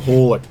even like the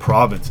whole like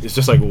province. It's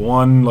just like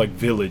one like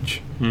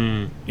village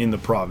in the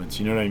province.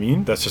 You know what I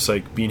mean? That's just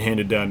like being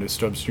handed down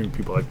to upstream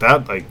people like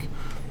that. Like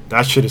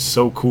that shit is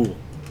so cool.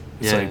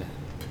 It's like,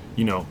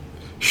 you know,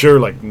 sure,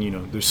 like, you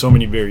know, there's so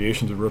many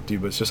variations of roti,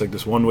 but it's just like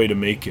this one way to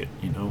make it.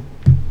 You know,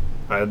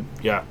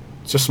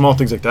 it's just small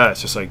things like that.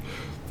 It's just like,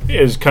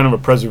 it's kind of a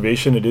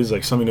preservation. It is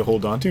like something to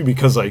hold on to,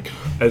 because like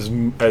as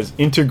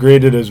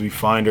integrated as we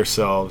find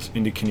ourselves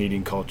into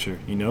Canadian culture,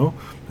 you know,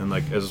 and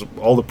like as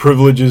all the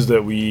privileges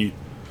that we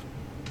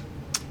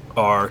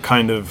are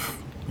kind of,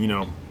 you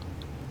know,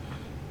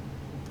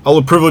 all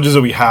the privileges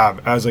that we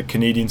have as like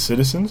Canadian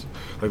citizens,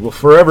 like we'll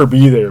forever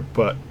be there,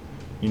 but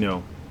you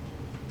know,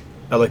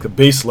 at like the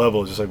base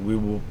level, it's just like we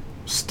will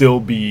still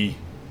be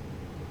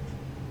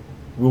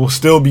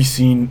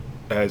seen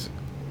as,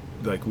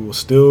 like, we will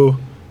still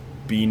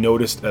be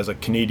noticed as a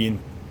Canadian,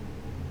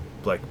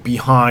 like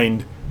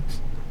behind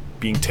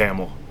being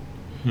Tamil.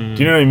 Do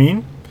you know what I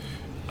mean?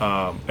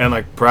 And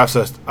like perhaps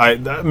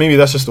maybe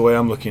that's just the way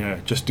I'm looking at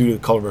it, just due to the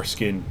color of our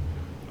skin,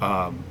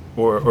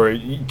 or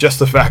just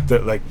the fact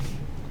that, like,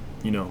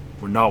 you know,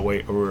 we're not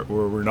white, or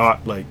we're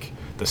not like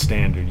the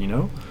standard, you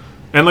know.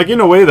 And like in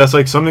a way, that's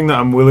like something that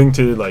I'm willing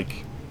to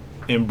like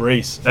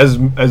embrace,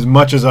 as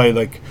much as I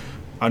like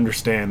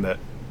understand that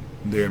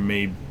there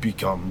may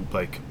become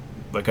like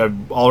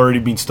I've already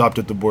been stopped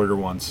at the border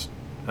once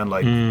and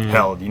like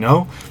held, you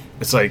know.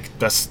 It's like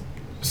that's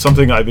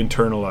something I've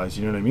internalized,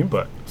 you know what I mean?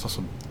 But it's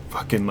also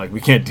fucking like we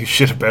can't do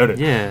shit about it.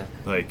 Yeah.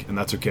 Like, and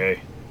that's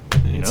okay.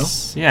 You know?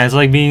 Yeah, it's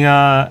like being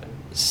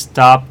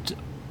stopped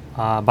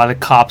by the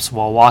cops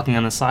while walking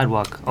on the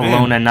sidewalk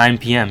alone at 9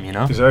 p.m., you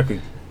know?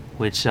 Exactly.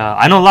 Which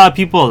I know a lot of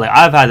people, like,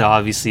 I've had that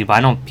obviously, but I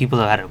know people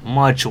that have had it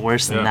much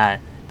worse than that,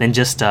 than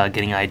just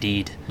getting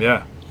ID'd.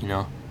 Yeah. You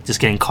know? Just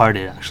getting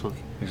carded, actually.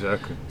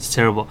 Exactly. It's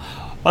terrible.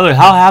 By the way,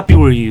 how happy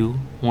were you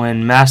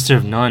when Master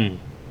of None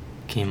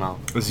came out?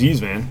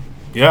 Aziz, man.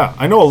 Yeah,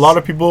 I know a lot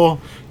of people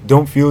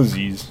don't feel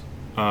Aziz.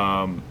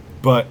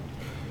 But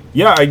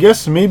yeah, I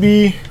guess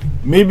maybe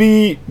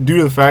due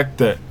to the fact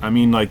that, I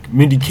mean, like,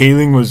 Mindy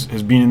Kaling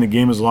has been in the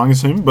game as long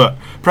as him, but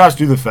perhaps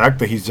due to the fact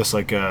that he's just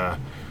like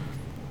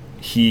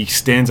he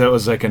stands out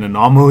as like an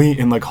anomaly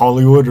in like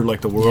Hollywood or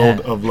like the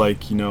world of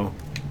like, you know,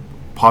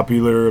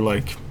 popular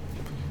like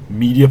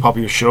media,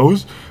 popular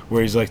shows,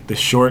 where he's like the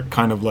short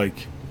kind of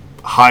like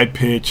high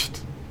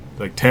pitched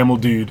like Tamil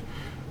dude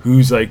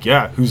who's like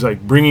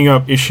bringing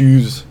up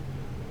issues,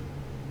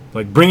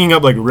 like bringing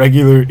up like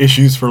regular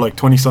issues for like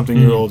 20-something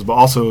year olds, but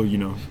also, you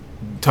know,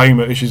 talking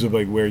about issues of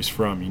like where he's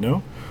from, you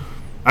know.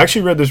 I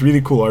actually read this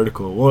really cool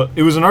article. Well,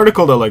 it was an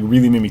article that like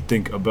really made me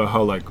think about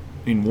how, like,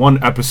 in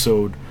one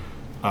episode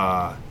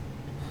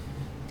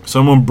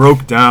someone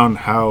broke down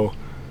how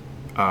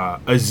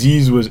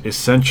Aziz was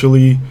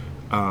essentially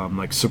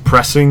like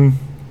suppressing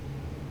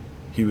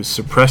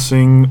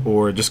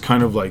or just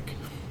kind of like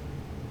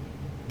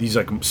these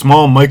like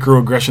small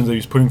microaggressions that he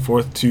was putting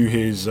forth to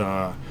his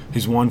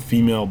one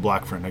female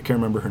black friend. I can't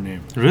remember her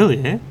name.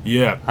 Really? Eh?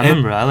 Yeah. I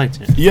remember. I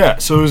liked it. Yeah,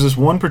 so it was this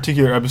one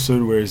particular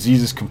episode where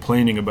Aziz is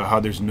complaining about how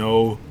there's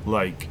no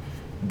like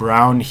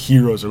brown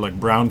heroes or like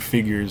brown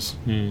figures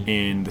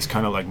in this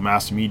kind of like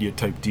mass media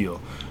type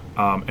deal,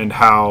 and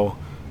how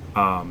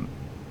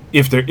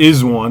if there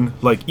is one,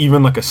 like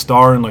even like a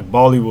star in like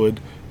Bollywood,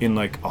 in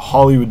like a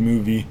Hollywood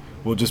movie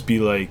will just be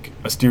like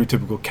a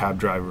stereotypical cab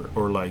driver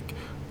or like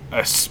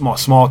a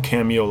small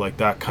cameo, like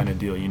that kind of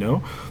deal, you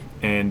know.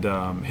 And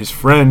his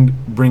friend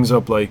brings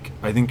up, like,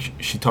 I think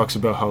she talks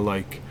about how,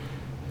 like,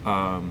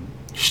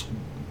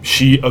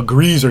 she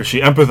agrees or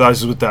she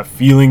empathizes with that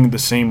feeling the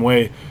same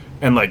way.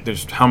 And, like,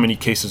 there's how many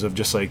cases of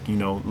just, like, you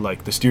know,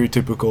 like the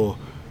stereotypical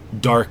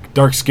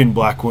dark-skinned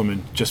black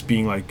woman just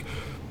being, like,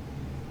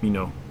 you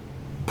know,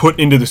 put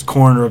into this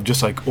corner of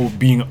just, like,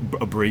 being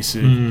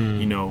abrasive,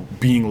 you know,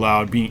 being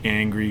loud, being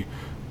angry.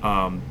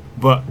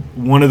 But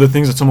one of the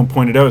things that someone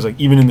pointed out is, like,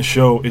 even in the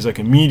show is, like,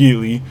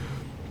 immediately,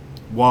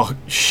 while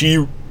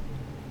she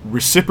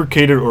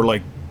reciprocated or,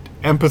 like,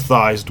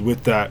 empathized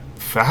with that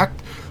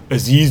fact,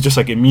 Aziz just,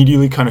 like,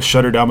 immediately kind of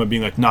shut her down by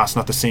being like, nah, it's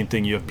not the same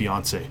thing, you have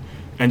Beyonce.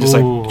 And just,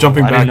 like,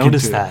 jumping back into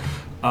that.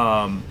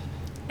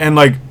 And,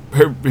 like,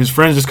 his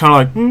friend's just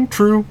kind of like,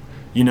 true,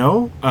 you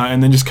know?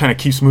 And then just kind of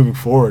keeps moving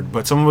forward.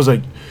 But someone was,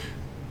 like,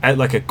 at,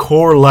 like, a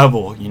core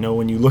level, you know,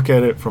 when you look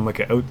at it from,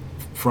 like,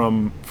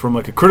 from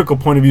like a critical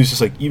point of view, it's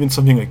just, like, even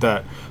something like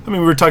that. I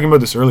mean, we were talking about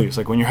this earlier. It's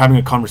like when you're having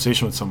a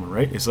conversation with someone,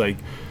 right? It's like,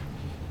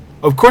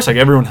 of course, like,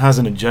 everyone has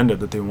an agenda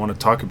that they want to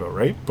talk about,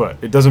 right? But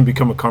it doesn't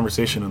become a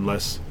conversation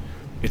unless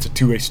it's a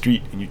two-way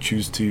street and you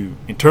choose to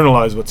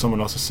internalize what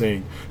someone else is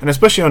saying. And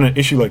especially on an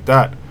issue like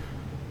that,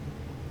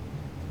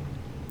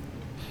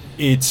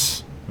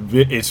 it's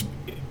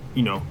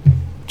you know,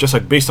 just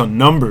like based on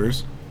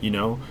numbers, you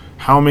know,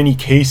 how many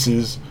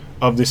cases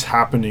of this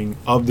happening,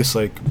 of this,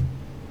 like,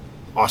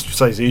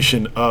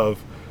 ostracization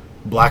of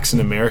blacks in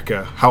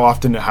America, how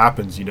often it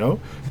happens, you know?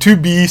 To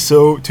have been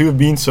so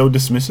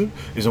dismissive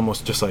is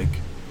almost just like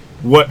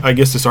what I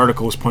guess this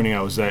article was pointing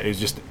out, is that it's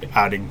just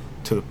adding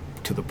to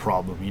the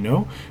problem, you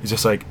know? It's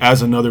just like,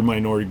 as another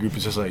minority group,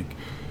 it's just like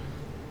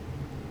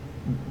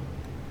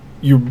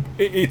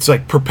it's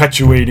like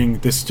perpetuating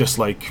this just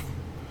like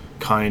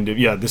kind of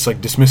this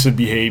like dismissive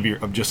behavior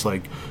of just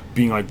like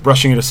being like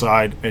brushing it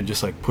aside and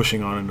just like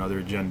pushing on another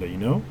agenda, you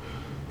know?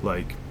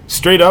 Like,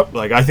 straight up,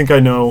 like, I think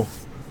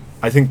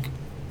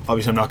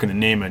obviously I'm not going to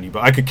name any,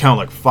 but I could count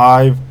like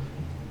 5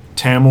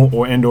 Tamil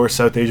or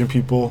South Asian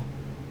people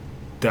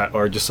that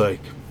are just like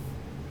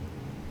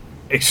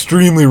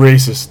extremely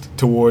racist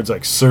towards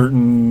like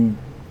certain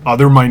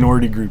other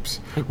minority groups.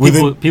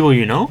 People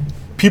you know?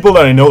 People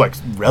that I know, like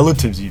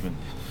relatives even,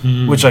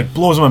 which like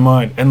blows my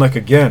mind. And like,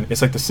 again,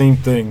 it's like the same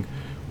thing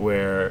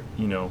where,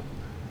 you know,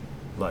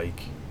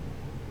 like,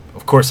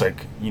 of course,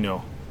 like, you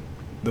know,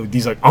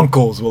 these like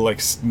uncles will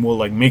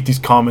like make these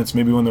comments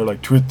maybe when they're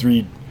like 2 or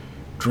 3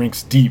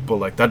 drinks deep, but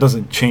like that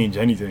doesn't change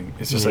anything.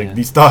 It's just like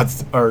these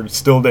thoughts are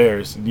still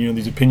theirs, you know,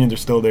 these opinions are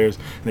still theirs,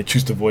 and they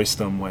choose to voice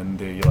them when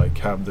they like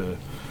have the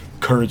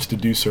courage to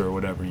do so or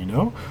whatever, you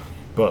know.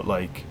 But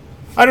like,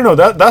 I don't know,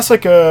 that's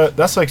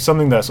like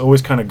something that's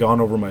always kind of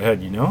gone over my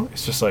head, you know.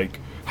 It's just like,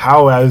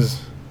 how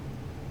as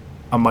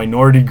a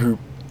minority group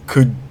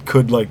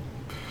could like,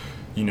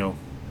 you know,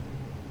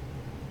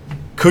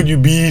 could you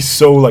be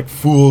so like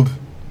fooled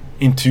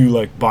into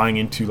like buying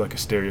into like a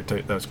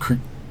stereotype that's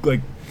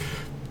like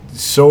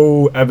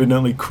so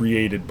evidently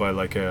created by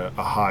like a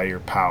higher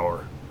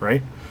power,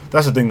 right?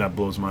 That's the thing that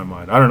blows my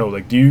mind. I don't know,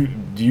 like, do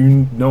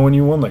you know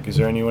anyone? Like, is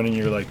there anyone in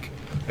your like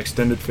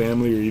extended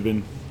family or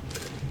even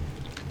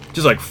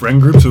just like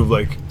friend groups of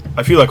like,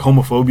 I feel like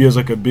homophobia is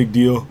like a big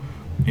deal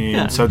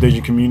in South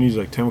Asian communities,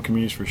 like Tamil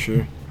communities for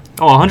sure.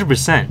 Oh,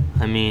 100%.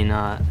 I mean,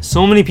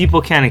 so many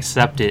people can't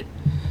accept it,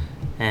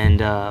 and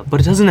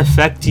but it doesn't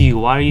affect you.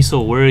 Why are you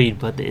so worried?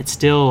 But it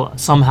still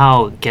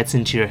somehow gets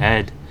into your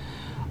head.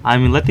 I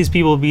mean, let these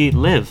people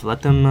live.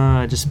 Let them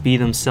just be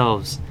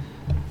themselves.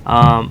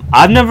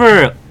 I've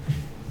never.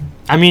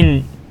 I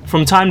mean,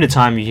 from time to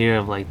time you hear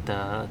of like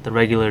the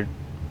regular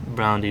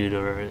brown dude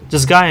or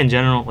just guy in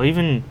general, or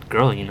even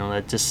girl, you know,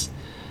 that just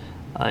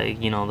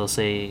like, you know, they'll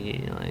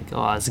say like,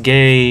 oh, it's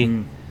gay,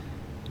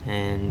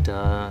 and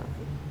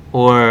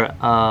or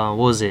what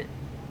was it?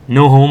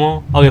 No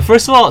homo. Okay,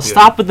 first of all,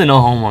 stop with the no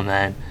homo,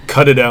 man.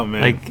 Cut it out,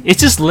 man. Like, it's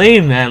just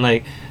lame, man.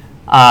 Like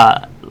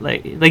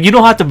you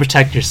don't have to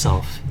protect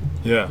yourself.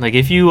 Yeah. Like,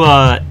 if you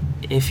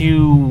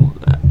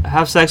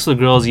have sex with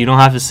girls, you don't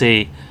have to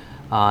say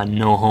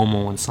no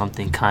homo when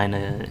something kind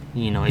of,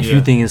 you know, if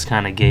you think it's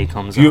kind of gay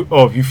comes up.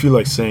 If you feel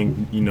like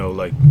saying, you know,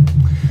 like,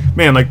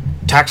 man, like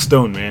Tax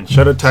Stone, man.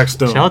 Shout out Tax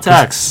Stone. Shout out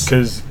Tax.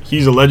 Because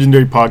he's a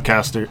legendary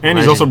podcaster. And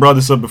he's also brought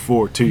this up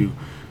before, too.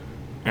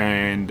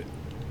 And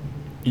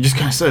he just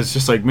kind of says, it's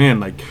just like, man,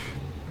 like,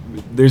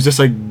 there's just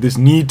like this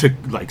need to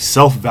like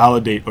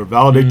self-validate or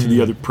validate to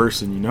the other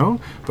person, you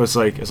know? But it's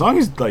like, as long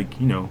as, like,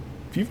 you know,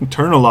 if you've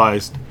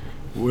internalized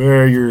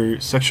where your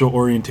sexual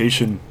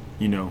orientation,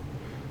 you know,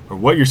 or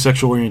what your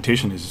sexual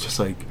orientation is, it's just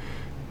like,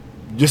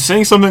 just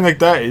saying something like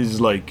that is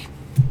like,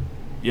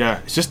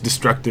 it's just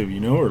destructive, you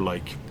know? Or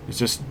like, it's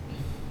just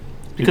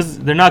because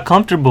they're not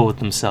comfortable with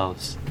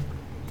themselves.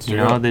 You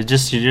know, you're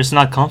just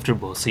not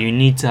comfortable. So you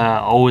need to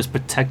always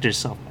protect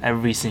yourself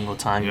every single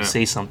time you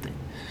say something.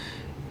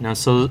 You know,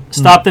 so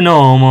stop the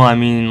no homo. I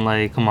mean,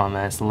 like, come on,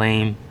 man, it's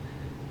lame,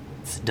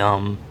 it's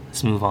dumb.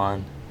 Let's move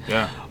on.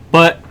 Yeah.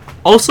 But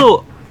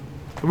also,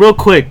 real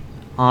quick,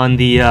 on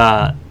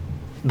the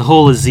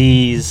whole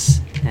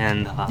Aziz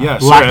and yeah,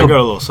 sorry, I got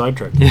a little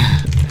sidetracked. Yeah,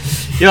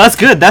 that's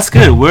good. That's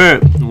good.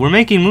 We're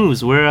making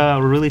moves.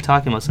 We're really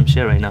talking about some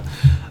shit right now.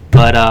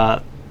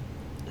 But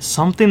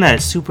something that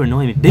is super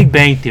annoying me. Big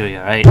Bang Theory,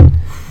 all right?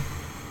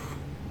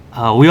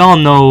 We all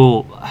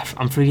know.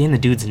 I'm forgetting the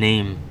dude's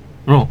name.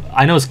 No,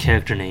 I know his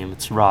character name.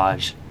 It's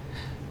Raj.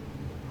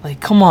 Like,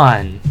 come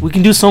on. We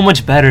can do so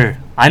much better.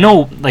 I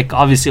know, like,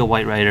 obviously a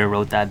white writer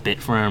wrote that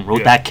bit for him,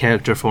 wrote that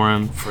character for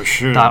him. For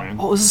sure, Thought, man.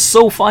 oh, this is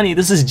so funny.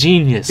 This is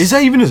genius. Is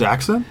that even his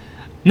accent?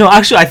 No,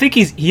 actually, I think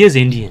he is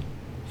Indian.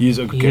 He is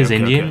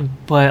Indian, okay.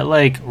 But,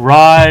 like,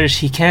 Raj,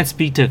 he can't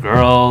speak to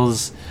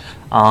girls.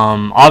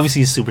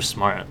 Obviously, he's super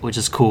smart, which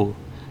is cool.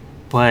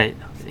 But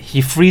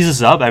he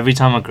freezes up every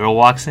time a girl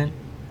walks in.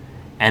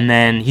 And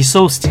then he's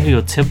so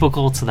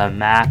stereotypical to the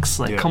max.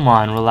 Like, come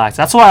on, relax.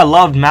 That's why I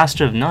loved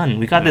Master of None.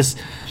 We got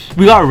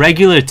we got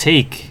Regular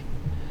Take.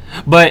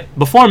 But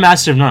before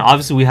Master of None,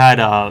 obviously we had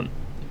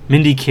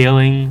Mindy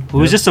Kaling, who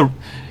was just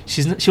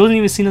she wasn't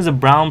even seen as a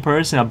brown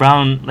person,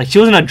 she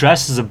wasn't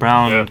addressed as a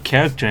brown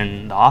character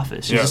in The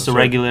Office. She's just a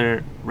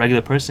regular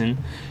person.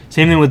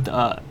 Same thing with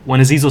when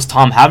Aziz was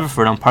Tom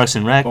Haverford on Parks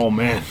and Rec. Oh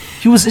man,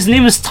 his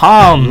name is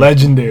Tom.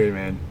 Legendary,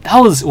 man. That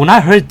was when I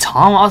heard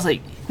Tom, I was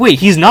like, wait,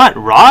 he's not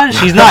Raj?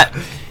 He's not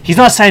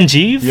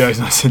Sanjeev? Yeah, he's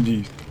not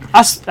Sanjeev.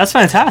 That's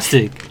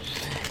fantastic.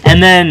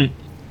 And then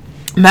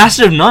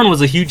Master of None was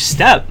a huge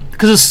step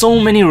because there's so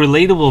many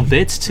relatable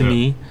bits to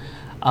me.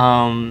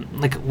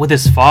 Like with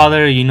his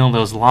father,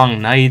 those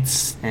long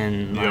nights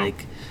and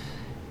like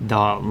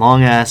the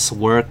long ass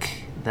work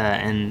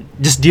and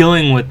just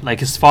dealing with, like,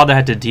 his father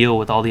had to deal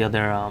with all the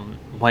other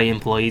white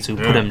employees who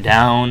put him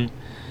down.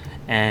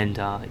 And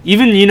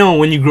even,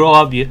 when you grow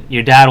up,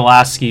 your dad will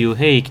ask you,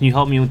 hey, can you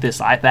help me with this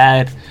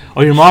iPad?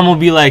 Or your mom will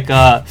be like,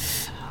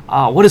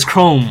 what is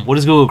Chrome? What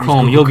is Google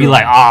Chrome? You'll be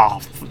like,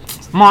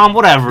 Mom,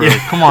 whatever.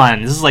 Come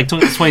on. This is like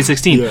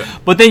 2016.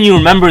 But then you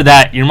remember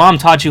that your mom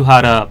taught you how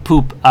to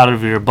poop out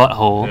of your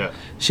butthole. Yeah.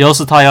 She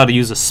also taught you how to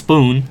use a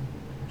spoon.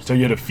 So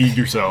you had to feed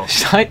yourself.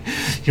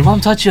 Your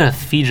mom taught you how to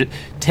feed.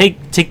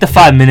 Take the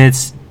 5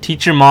 minutes.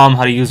 Teach your mom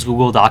how to use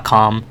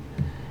Google.com.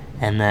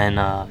 And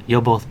then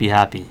you'll both be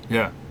happy.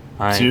 Yeah.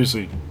 Right.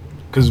 Seriously,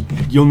 because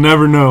you'll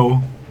never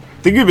know.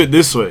 Think of it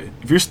this way: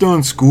 if you're still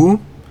in school,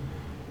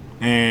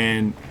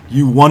 and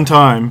you one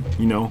time,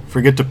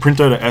 forget to print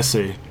out an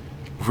essay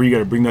before you got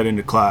to bring that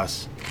into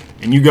class,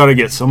 and you got to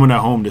get someone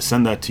at home to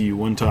send that to you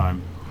one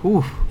time.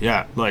 Ooh.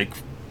 Yeah, like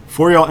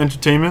For Y'all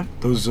Entertainment,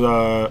 those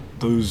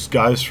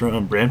guys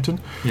from Brampton,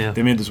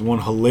 they made this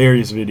one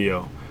hilarious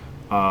video,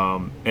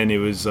 and it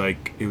was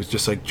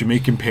just like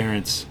Jamaican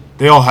parents.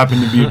 They all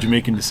happened to be of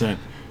Jamaican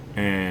descent,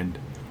 and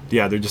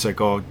yeah, they're just like,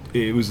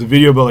 it was the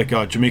video about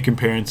like Jamaican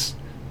parents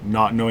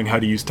not knowing how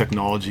to use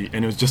technology,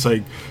 and it was just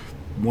like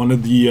one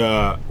of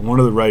the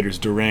writers,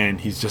 Duran,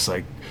 he's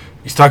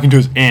talking to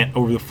his aunt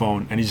over the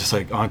phone, and he's just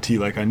like, Auntie,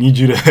 like, I need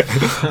you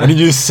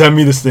to send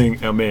me this thing.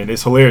 Oh man,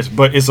 it's hilarious,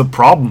 but it's a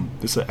problem.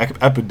 It's an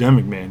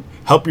epidemic, man.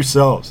 Help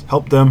yourselves,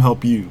 help them,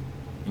 help you.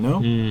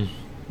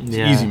 It's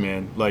easy,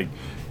 man. Like,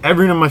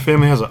 everyone in my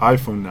family has an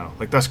iPhone now.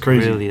 Like, that's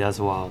crazy. Really, that's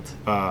wild.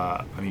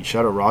 Shout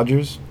out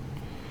Rogers.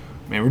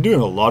 Man, we're doing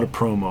a lot of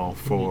promo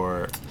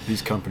for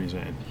these companies,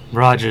 man.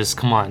 Rogers,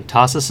 come on,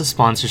 toss us a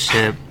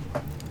sponsorship.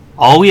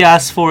 All we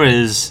ask for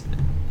is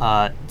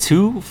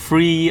 2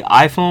 free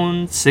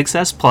iPhone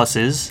 6s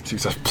Pluses.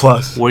 6s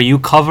Plus. Where you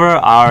cover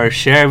our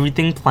Share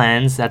Everything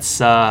plans. That's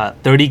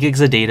 30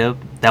 gigs of data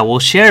that we'll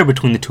share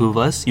between the two of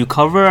us. You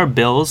cover our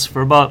bills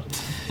for about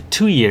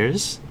 2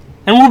 years,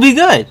 and we'll be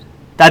good.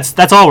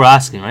 That's all we're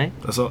asking, right?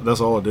 That's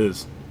all it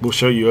is. We'll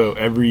show you out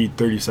every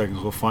 30 seconds.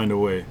 We'll find a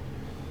way.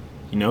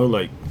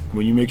 Like,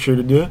 will you make sure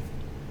to do it?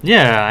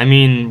 Yeah,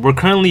 we're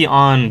currently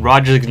on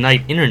Rogers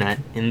Ignite Internet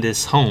in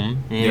this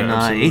home in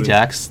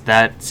Ajax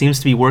that seems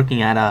to be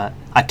working at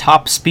a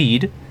top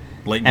speed.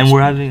 We're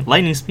having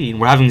lightning speed.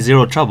 We're having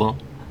zero trouble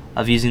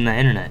of using the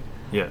internet.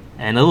 Yeah.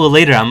 And a little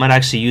later, I might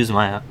actually use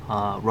my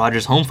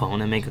Rogers home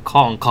phone and make a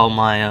call and call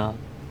my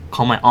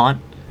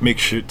aunt. Make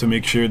sure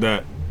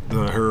that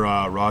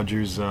her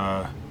Rogers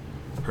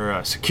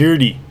her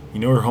security,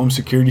 her home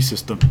security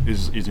system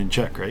is in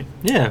check, right?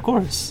 Yeah, of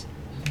course.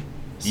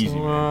 Easy,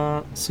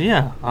 man.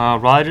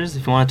 Rogers,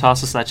 if you want to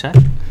toss us that check.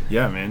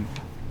 Yeah, man.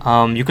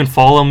 You can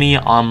follow me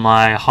on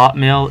my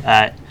Hotmail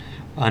at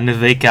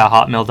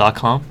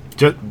nivek@hotmail.com.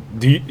 Do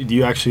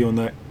you actually own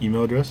that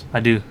email address?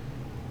 I do.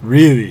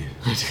 Really?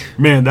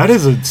 Man, that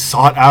is a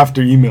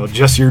sought-after email,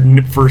 just your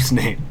first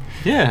name.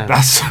 Yeah.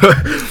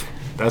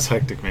 That's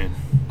hectic, man.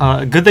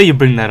 Good that you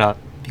bring that up.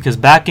 Because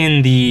back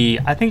in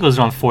I think it was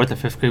around 4th or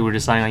 5th grade, we were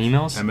deciding on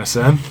emails.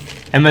 MSN?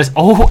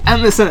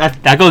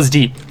 MSN, that goes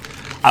deep.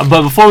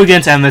 But before we get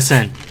into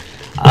MSN,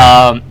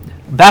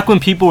 back when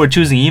people were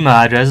choosing email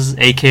addresses,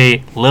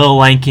 aka Lil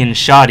Lankin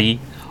Shoddy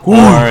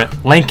or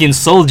Lankin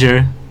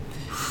Soldier,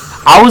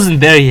 I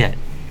wasn't there yet.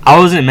 I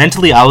wasn't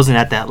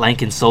at that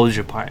Lankin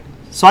Soldier part.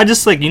 So I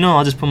just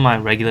I'll just put my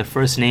regular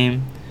first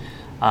name.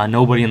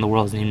 Nobody in the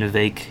world is named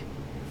Nivek.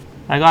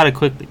 I got it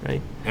quickly,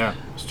 right? Yeah,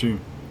 it's true.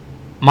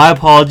 My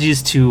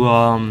apologies to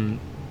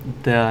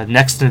the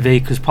next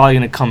Navek, who's probably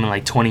gonna come in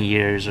like 20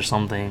 years or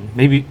something.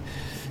 Maybe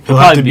he'll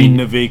have to be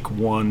Navek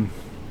 1.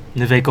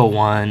 Navek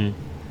 01.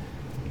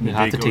 You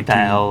have to take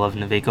that L of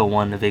Navek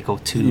 01,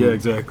 Navek 2. Yeah,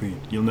 exactly.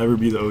 You'll never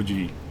be the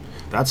OG.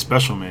 That's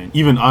special, man.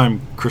 Even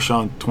I'm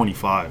Krishan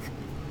 25.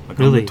 Like,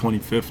 really? I'm the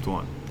 25th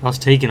one. I was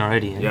taken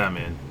already. Yeah,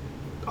 man.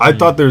 I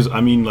thought I've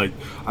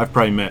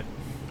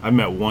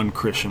met one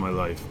Krish in my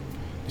life.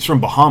 He's from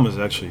Bahamas,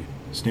 actually.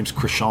 His name's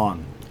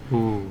Krishan.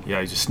 Ooh.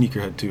 Yeah, he's a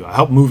sneakerhead, too. I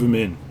helped move him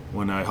in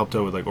when I helped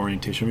out with, like,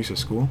 orientation weeks at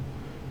school.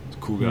 He's a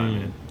cool guy,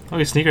 man. Oh,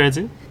 he's a sneakerhead,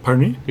 too?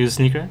 Pardon me? He's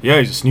a sneakerhead? Yeah,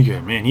 he's a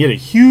sneakerhead, man. He had a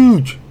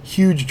huge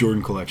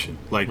Jordan collection.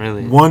 Like,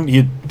 really?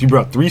 He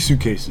brought 3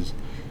 suitcases.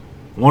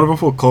 One of them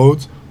full of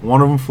clothes,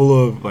 one of them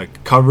full of,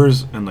 like,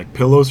 covers and, like,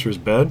 pillows for his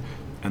bed,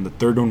 and the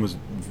third one was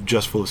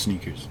just full of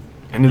sneakers.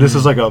 And this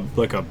is like the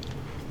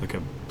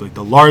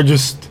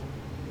largest,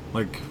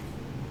 like,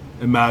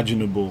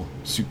 imaginable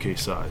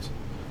suitcase size.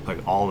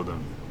 Like, all of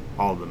them,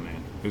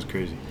 man. It was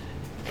crazy.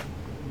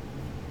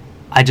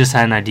 I just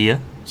had an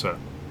idea. So,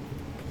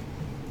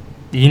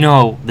 you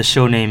know the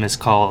show name is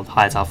called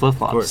High Top Flip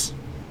Flops. Of course.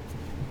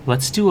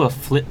 Let's do a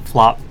flip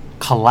flop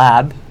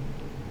collab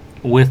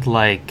with,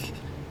 like,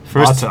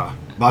 first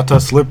Bata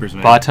slippers,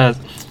 man.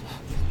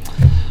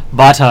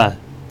 Bata.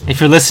 If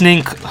you're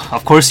listening,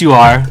 of course you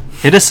are.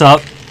 Hit us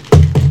up.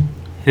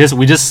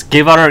 We just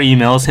gave out our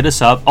emails. Hit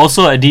us up.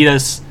 Also,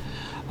 Adidas.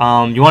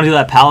 You want to do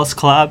that Palace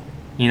collab?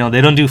 You know, they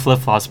don't do flip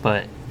flops,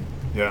 but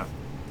yeah.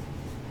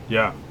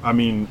 I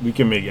mean, we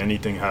can make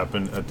anything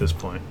happen at this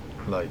point.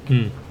 Like,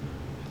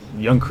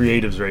 young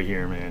creatives right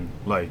here, man.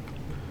 Like.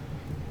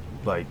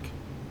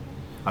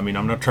 I mean,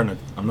 I'm not trying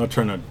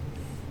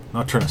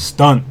to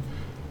stunt,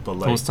 but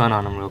like. Don't stun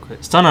on him real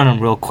quick. Stun on him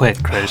real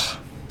quick, Chris.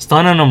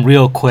 Stun on him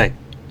real quick.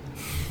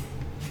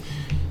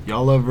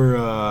 Y'all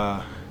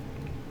ever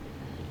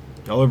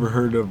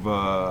heard of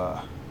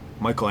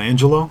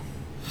Michelangelo?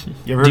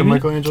 You ever heard of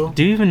Michelangelo?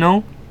 Do you even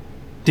know?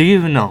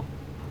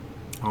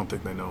 I don't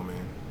think they know,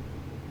 man.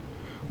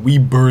 We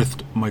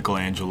birthed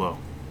Michelangelo.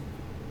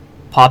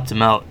 Popped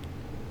him out.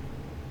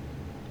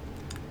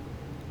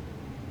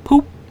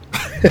 Poop.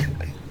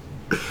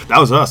 That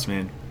was us,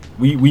 man.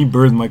 We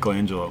birthed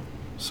Michelangelo.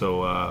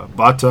 So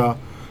Bata,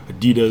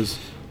 Adidas,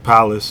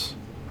 Palace,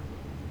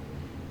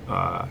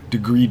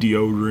 Degree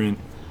deodorant.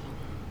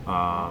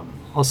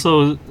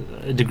 Also,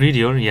 Degree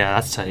deodorant. Yeah,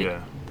 that's tight.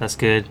 Yeah, that's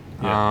good.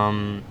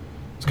 Yeah.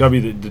 It's gotta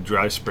be the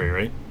dry spray,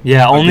 right?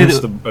 Yeah, only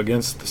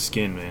against the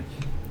skin, man.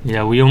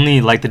 Yeah, we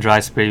only like the dry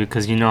spray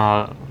because you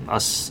know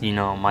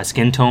how my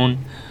skin tone.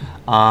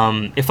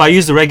 If I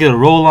use the regular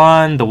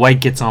roll-on, the white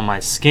gets on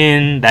my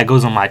skin. That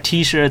goes on my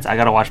t-shirts. I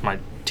gotta wash my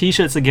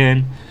t-shirts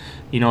again.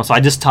 So I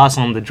just toss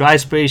on the dry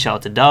spray. Shout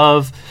out to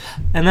Dove,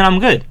 and then I'm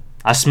good.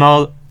 I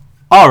smell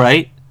all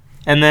right,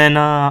 and then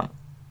I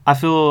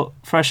feel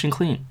fresh and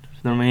clean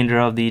for the remainder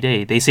of the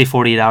day. They say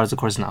 48 hours. Of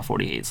course, it's not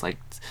 48. It's like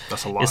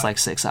that's a lot. It's like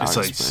 6 hours. It's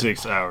like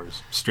 6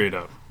 hours straight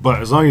up.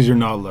 But as long as you're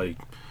not like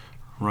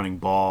running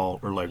ball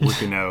or like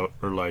working out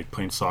or like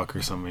playing soccer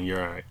or something,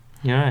 you're all right.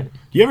 You're all right.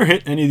 Do you ever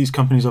hit any of these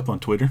companies up on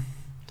Twitter?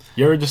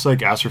 You ever just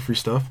like ask for free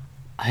stuff?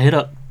 I hit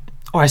up,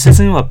 or I said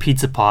something about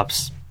Pizza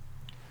Pops.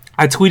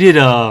 I tweeted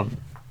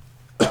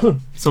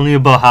something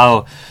about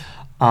how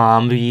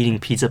I'm gonna be eating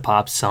Pizza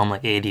Pops till I'm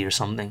like 80 or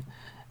something.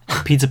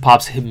 And Pizza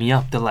Pops hit me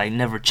up. They're like,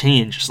 never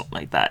change or something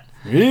like that.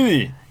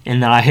 Really?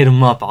 And then I hit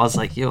them up. I was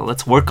like, yo,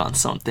 let's work on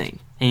something.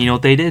 And you know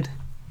what they did?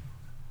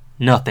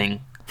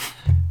 Nothing.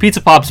 Pizza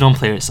Pops, don't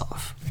play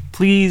yourself.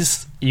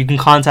 Please, you can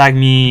contact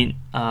me.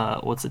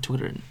 What's the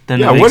Twitter?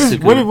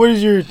 What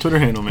is your Twitter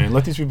handle, man?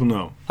 Let these people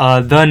know.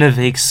 The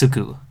Navek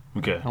Suku.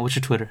 Okay. What's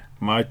your Twitter?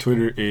 My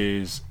Twitter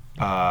is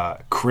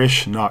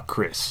Krish, not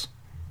Chris.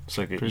 It's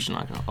like Krish,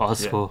 not Chris. Oh,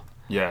 that's cool.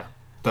 Yeah,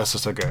 that's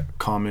just like a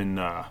common.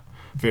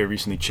 Very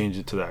recently changed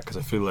it to that because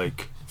I feel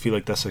like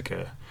that's like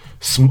a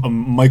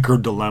micro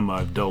dilemma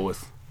I've dealt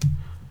with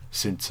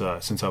since I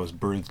was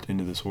birthed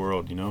into this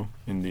world.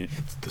 In the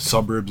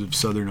suburbs of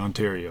Southern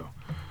Ontario.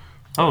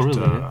 Oh,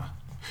 really?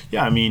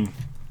 Yeah, I mean,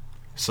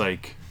 it's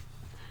like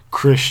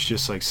Chris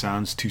just like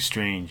sounds too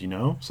strange,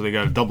 So they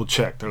got to double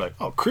check. They're like,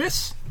 "Oh,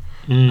 Chris."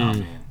 Oh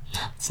man,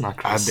 it's not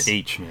Chris. Add the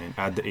H, man.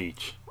 Add the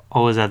H.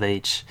 Always add the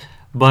H.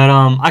 But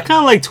I kind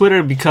of like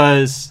Twitter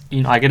because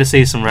I get to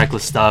say some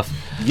reckless stuff.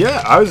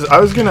 Yeah, I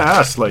was gonna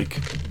ask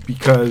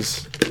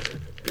because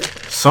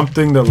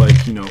something that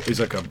is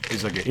like an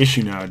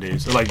issue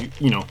nowadays.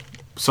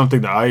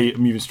 Something that I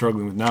am even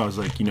struggling with now is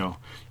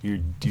your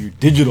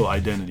digital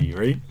identity,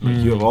 right? Like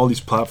you have all these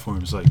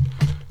platforms. Like,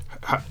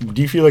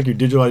 do you feel like your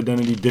digital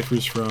identity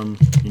differs from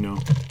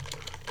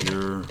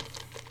your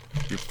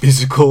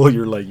physical,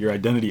 your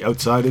identity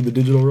outside of the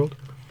digital world?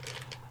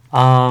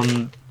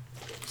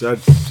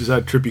 Is that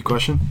a trippy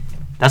question?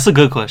 That's a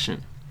good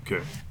question.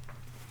 Okay.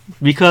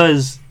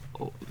 Because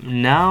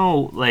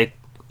now,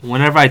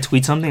 whenever I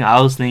tweet something, I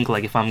always think,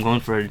 if I'm going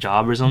for a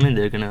job or something,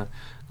 they're going to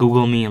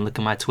Google me and look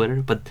at my Twitter.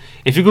 But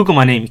if you Google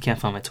my name, you can't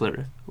find my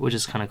Twitter, which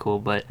is kind of cool.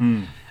 But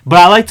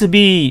I like to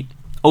be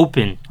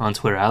open on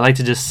Twitter. I like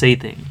to just say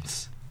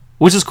things.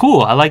 which is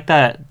cool. I like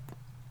that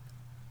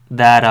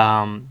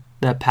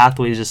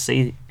pathway to just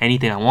say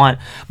anything I want,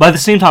 but at the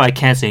same time I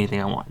can't say anything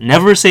I want.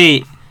 Never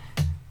say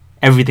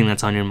everything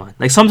that's on your mind.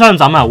 Like sometimes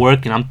I'm at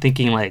work and I'm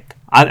thinking like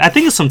I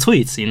think of some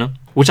tweets, you know,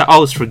 which I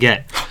always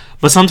forget.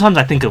 But sometimes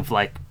I think of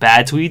like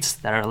bad tweets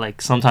that are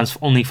like sometimes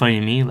only funny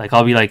to me. Like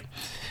I'll be like,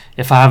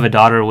 if I have a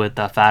daughter with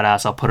a fat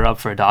ass, I'll put her up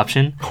for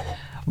adoption.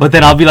 But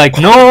then I'll be like,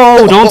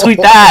 no, don't tweet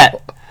that.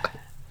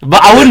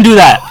 But I wouldn't do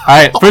that. All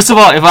right. First of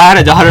all, if I had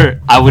a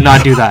daughter, I would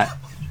not do that.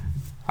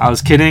 I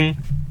was kidding.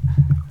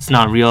 It's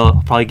not real.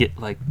 I'll probably get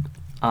like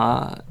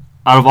out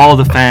of all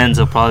the fans,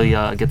 I'll probably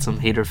get some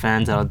hater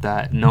fans out of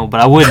that. No, but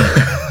I wouldn't.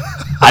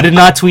 I did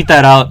not tweet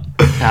that out.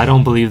 I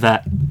don't believe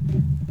that.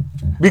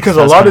 Because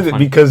a lot of it,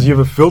 because you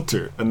have a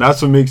filter, and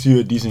that's what makes you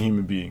a decent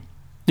human being.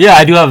 Yeah,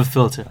 I do have a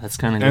filter. That's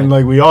kind of good. And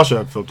like we all should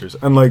have filters.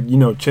 And like, you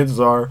know, chances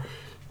are,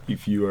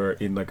 if you are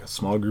in like a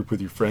small group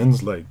with your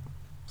friends, like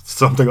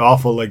something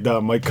awful like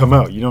that might come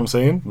out. You know what I'm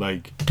saying?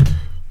 Like,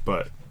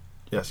 but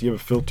yes, you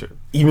have a filter.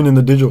 Even in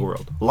the digital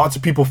world, lots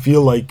of people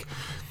feel like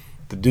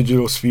the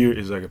digital sphere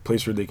is like a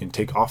place where they can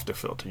take off the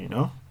filter, you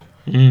know?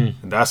 And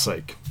that's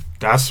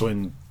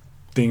when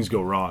things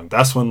go wrong.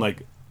 That's when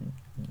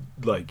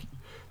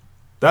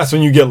that's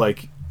when you get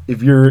like,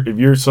 if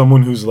you're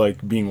someone who's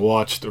like being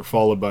watched or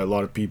followed by a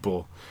lot of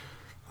people,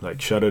 like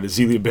shout out to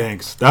Azealia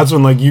Banks, that's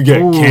when like you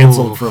get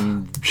canceled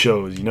from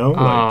shows, you know?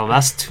 Oh,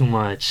 that's too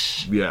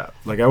much. Yeah,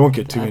 like I won't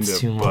get too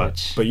into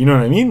it, but you know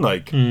what I mean?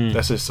 Like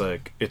that's just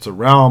like, it's a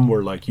realm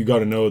where like you got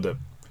to know that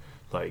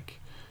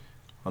like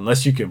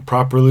unless you can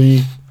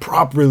properly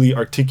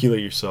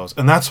articulate yourselves,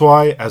 and that's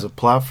why as a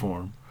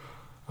platform,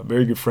 a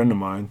very good friend of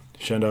mine,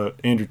 shout out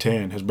Andrew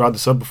Tan, has brought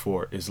this up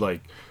before, is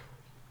like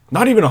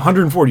not even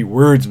 140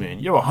 words, man.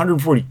 You have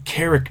 140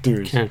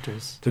 characters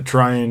to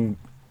try and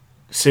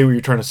say what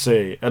you're trying to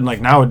say. And like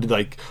now,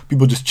 like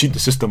people just cheat the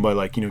system by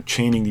like, you know,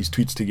 chaining these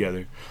tweets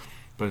together.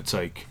 But it's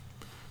like,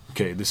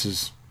 okay, this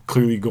is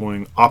clearly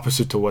going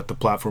opposite to what the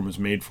platform is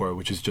made for,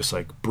 which is just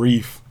like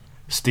brief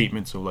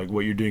statements of like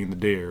what you're doing in the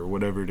day or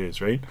whatever it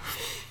is, right?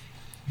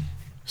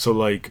 So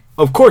like,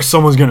 of course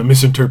someone's going to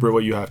misinterpret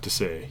what you have to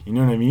say. You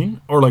know what I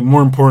mean? Or like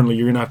more importantly,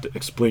 you're going to have to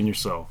explain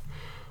yourself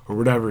or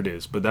whatever it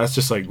is. But that's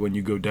just like when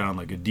you go down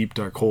like a deep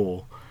dark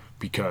hole,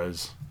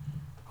 because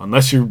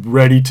unless you're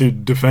ready to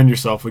defend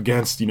yourself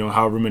against, you know,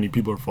 however many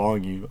people are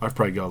following you. I've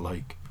probably got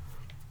like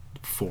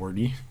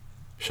 40.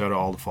 Shout out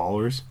all the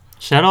followers.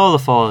 Shout out all the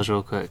followers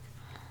real quick.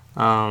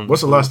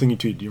 What's the last thing you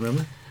tweeted? Do you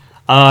remember?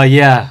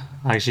 Yeah,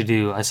 I actually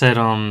do. I said,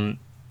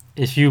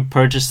 if you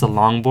purchase the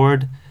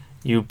longboard,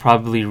 you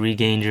probably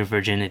regained your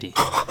virginity.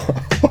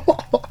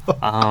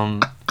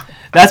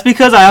 That's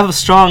because I have a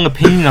strong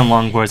opinion on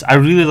longboards. I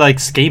really like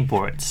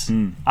skateboards.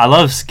 I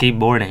love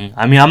skateboarding.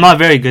 I mean, I'm not a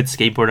very good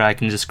skateboarder. I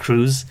can just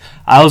cruise.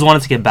 I always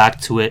wanted to get back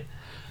to it.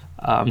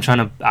 I'm trying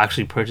to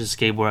actually purchase a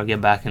skateboard. I'll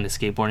get back into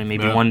skateboarding.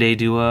 Maybe one day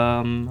do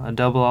a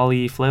double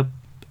ollie flip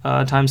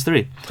times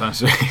 3.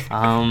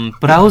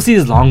 But I always see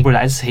these longboards.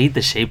 I just hate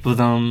the shape of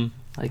them.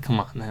 Like, come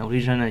on, man. What are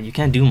you trying to... You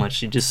can't do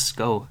much. You just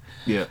go.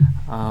 Yeah.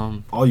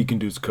 All you can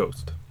do is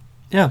coast.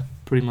 Yeah,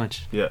 pretty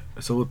much. Yeah,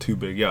 it's a little too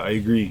big. Yeah, I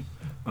agree.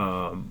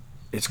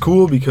 It's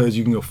cool because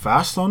you can go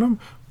fast on them,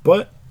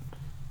 but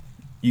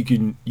you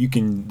can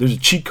there's a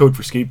cheat code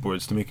for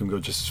skateboards to make them go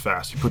just as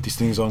fast. You put these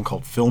things on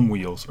called film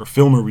wheels or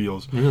filmer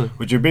wheels,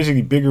 which are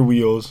basically bigger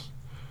wheels,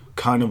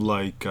 kind of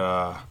like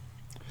the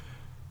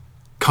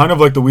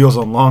wheels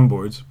on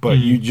longboards, but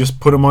you just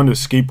put them onto a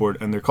skateboard,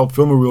 and they're called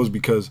filmer wheels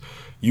because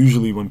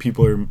usually when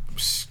people are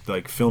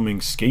like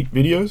filming skate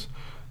videos,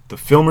 the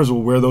filmers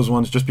will wear those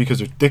ones just because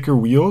they're thicker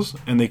wheels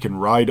and they can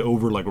ride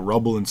over like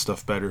rubble and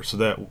stuff better, so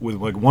that with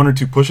like 1 or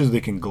 2 pushes they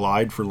can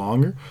glide for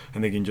longer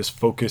and they can just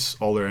focus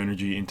all their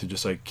energy into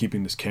just like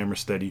keeping this camera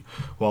steady,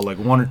 while like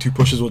 1 or 2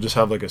 pushes will just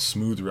have like a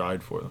smooth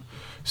ride for them.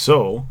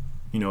 So,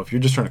 you know, if you're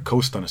just trying to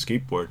coast on a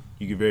skateboard,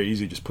 you could very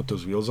easily just put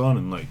those wheels on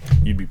and like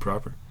you'd be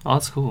proper. Oh,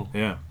 that's cool.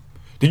 Yeah.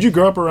 Did you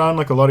grow up around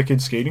like a lot of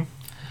kids skating?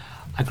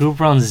 I grew up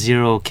around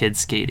 0 kids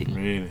skating.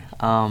 Really?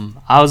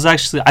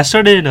 I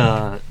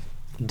started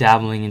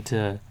dabbling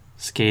into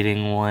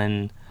skating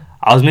when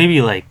I was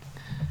maybe like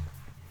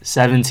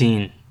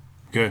 17.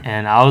 Okay.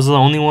 And I was the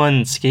only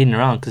one skating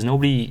around because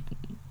nobody,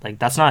 like,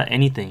 that's not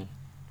anything.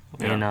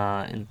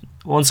 Yeah.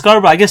 In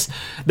Scarborough, I guess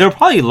there are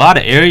probably a lot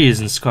of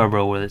areas in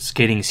Scarborough where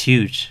skating is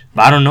huge,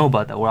 but I don't know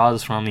about that. Where I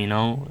was from, you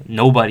know,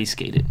 nobody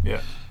skated.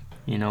 Yeah.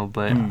 You know,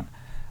 but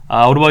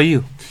what about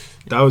you?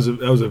 That was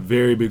a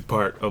very big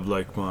part of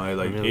like my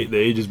the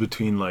ages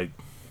between like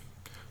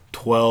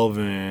 12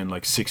 and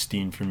like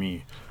 16 for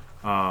me.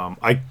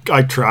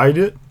 I tried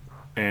it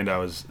and I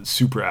was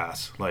super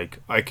ass. Like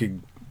I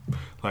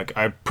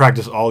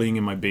practiced ollieing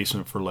in my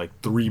basement for like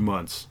 3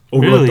 months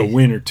over like the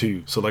winter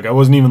too. So like I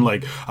wasn't even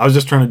like, I was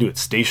just trying to do it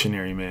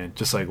stationary, man.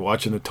 Just like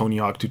watching the Tony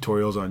Hawk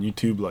tutorials on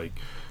YouTube, like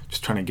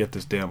just trying to get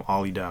this damn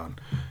ollie down.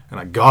 And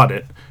I got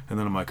it. And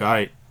then I'm like, all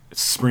right,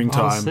 it's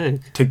springtime.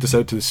 Take this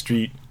out to the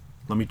street.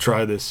 Let me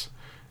try this.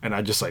 And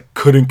I just like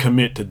couldn't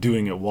commit to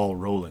doing it while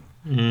rolling.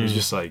 It was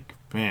just like,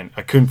 man,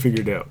 I couldn't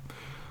figure it out.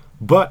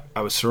 But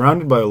I was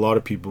surrounded by a lot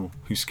of people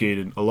who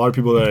skated, a lot of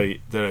people that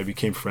I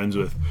became friends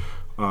with,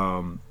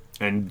 and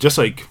just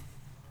like,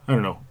 I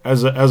don't know,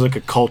 as like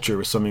a culture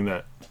was something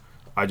that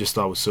I just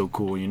thought was so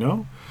cool, you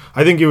know?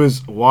 I think it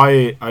was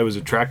why I was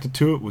attracted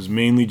to it was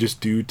mainly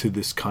just due to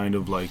this kind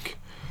of like,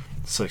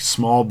 it's like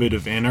small bit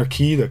of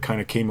anarchy that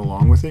kind of came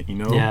along with it, you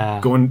know? Yeah.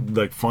 Going,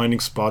 like, finding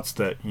spots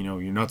that, you know,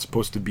 you're not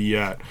supposed to be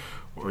at,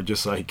 or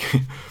just like,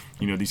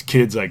 you know, these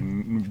kids like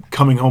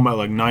coming home at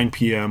like 9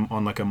 p.m.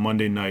 on like a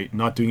Monday night,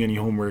 not doing any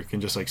homework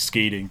and just like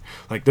skating.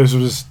 Like, this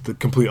was just the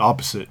complete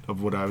opposite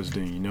of what I was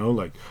doing, you know?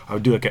 Like, I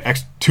would do like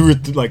two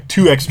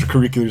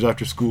extracurriculars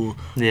after school,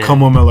 come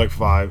home at like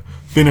 5,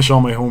 finish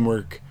all my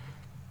homework,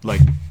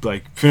 like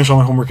finish all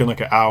my homework in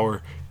like an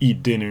hour,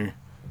 eat dinner,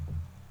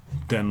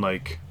 then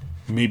like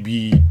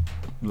maybe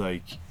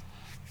like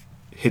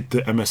hit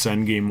the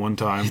MSN game one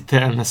time,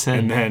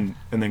 and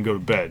then go to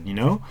bed, you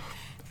know?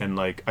 And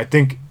like, I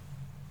think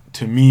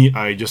to me,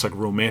 I just like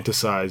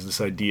romanticize this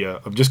idea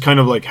of just kind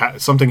of like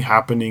something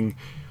happening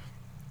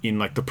in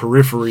like the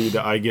periphery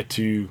that I get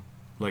to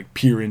like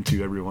peer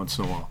into every once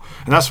in a while.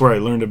 And that's where I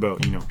learned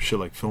about, you know, shit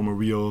like Filma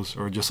Reels,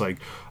 or just like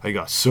I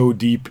got so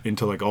deep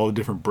into like all the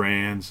different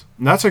brands.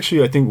 And that's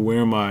actually, I think,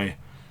 where my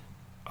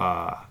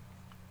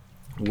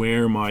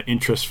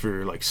interest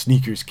for like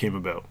sneakers came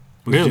about.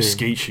 Was just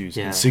skate shoes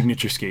and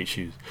signature skate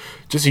shoes.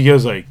 Just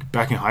because like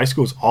back in high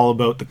school, it's all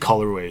about the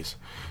colorways.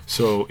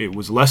 So it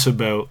was less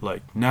about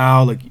like,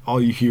 now like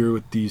all you hear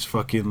with these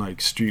fucking like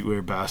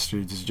streetwear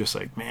bastards is just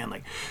like, man,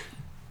 like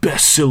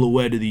best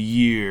silhouette of the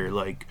year,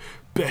 like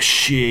best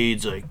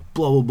shades, like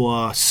blah blah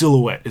blah.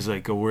 Silhouette is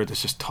like a word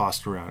that's just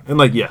tossed around. And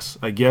like, yes,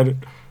 I get it.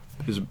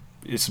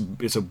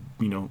 It's a,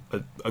 you know,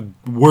 a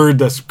word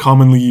that's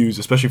commonly used,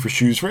 especially for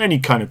shoes, for any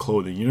kind of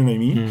clothing, you know what I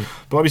mean?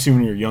 But obviously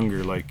when you're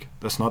younger, like,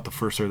 that's not the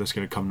first word that's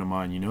going to come to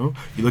mind, you know?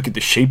 You look at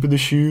the shape of the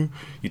shoe,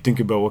 you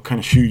think about what kind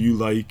of shoe you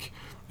like,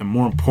 and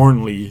more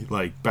importantly,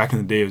 like, back in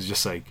the day, it was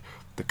just like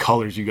the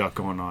colors you got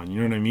going on,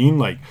 you know what I mean?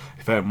 Like,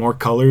 if I had more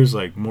colors,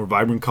 like more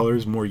vibrant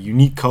colors, more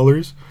unique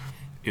colors,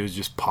 it was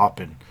just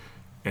popping.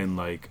 And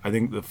like, I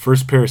think the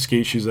first pair of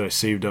skate shoes that I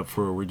saved up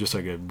for were just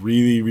like a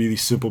really, really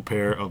simple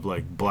pair of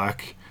like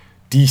black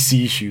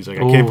DC shoes. Like,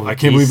 I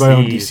can't believe I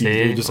own DC.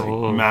 They're just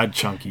like mad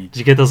chunky. Did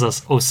you get those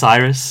as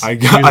Osiris? I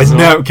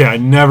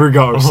never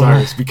got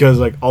Osiris because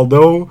like,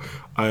 although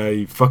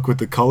I fuck with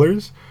the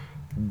colors,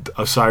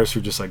 Osiris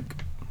were just like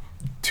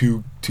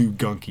too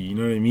gunky. You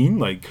know what I mean?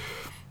 Like,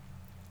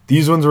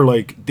 these ones were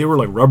like, they were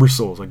like rubber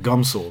soles, like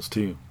gum soles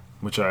too,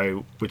 which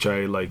I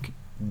like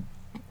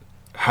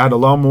had a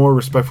lot more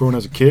respect for when I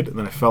was a kid, and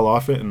then I fell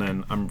off it, and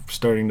then I'm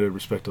starting to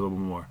respect it a little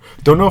bit more.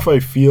 Don't know if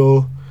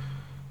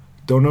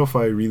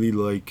I really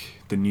like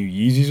the new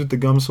Yeezys with the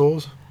gum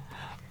soles.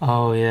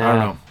 Oh yeah. I don't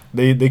know.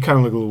 They kind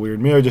of look a little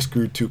weird. Maybe I just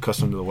grew too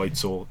accustomed to the white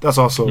sole. That's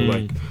also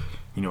like,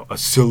 you know, a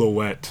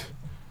silhouette,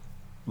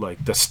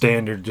 like the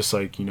standard, just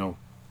like, you know,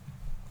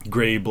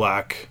 gray,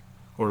 black,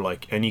 or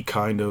like any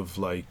kind of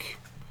like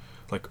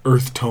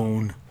earth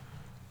tone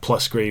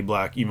plus gray,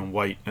 black, even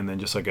white, and then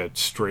just like a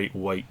straight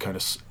white kind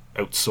of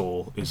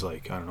outsole is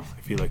like, I don't know,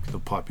 I feel like the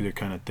popular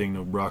kind of thing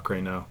to rock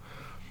right now.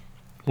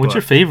 What's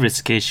your favorite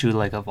skate shoe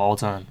like of all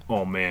time?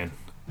 Oh man,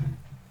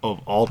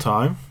 of all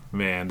time,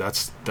 man,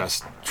 that's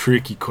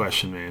tricky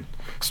question, man.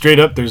 Straight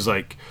up, there's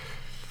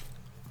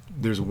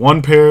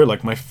one pair,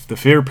 like the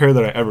favorite pair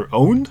that I ever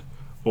owned,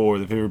 or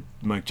the favorite,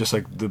 like, just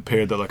like the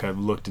pair that like I've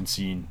looked and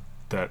seen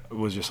that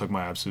was just like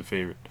my absolute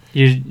favorite.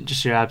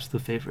 Your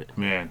absolute favorite.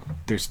 Man,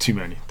 there's too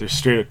many. There's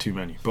straight up too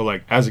many. But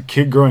like, as a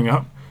kid growing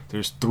up,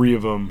 there's 3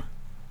 of them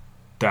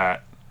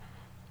that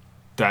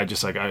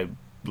just like I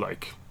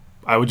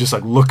would just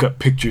like look up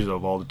pictures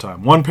of all the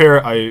time. One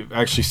pair I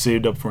actually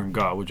saved up for and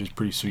got, which is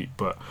pretty sweet.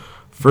 But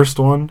first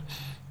one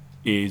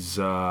is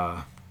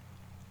the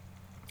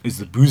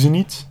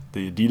Buzenits,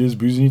 the Adidas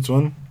Buzenits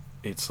one.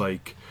 It's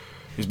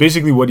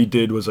basically what he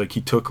did was like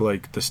he took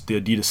like the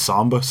Adidas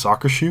Samba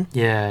soccer shoe,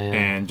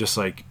 and just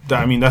like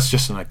that, I mean, that's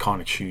just an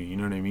iconic shoe. You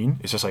know what I mean?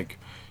 It's just like,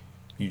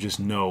 you just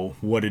know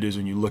what it is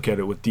when you look at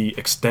it with the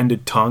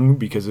extended tongue,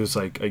 because it's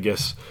like, I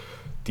guess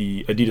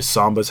the Adidas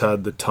Sambas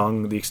had the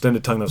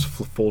extended tongue that was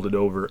folded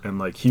over, and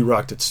like he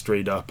rocked it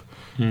straight up,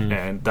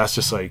 and that's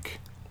just like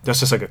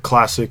a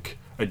classic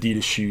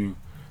Adidas shoe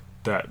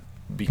that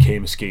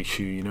became a skate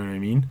shoe. You know what I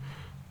mean?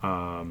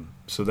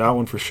 So that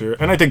one for sure,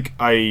 and I think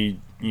that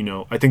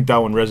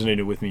one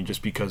resonated with me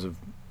just because of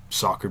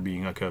soccer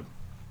being like a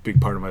big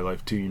part of my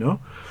life too. You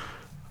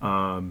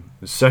know,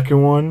 the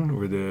second one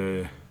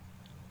were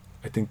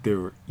I think they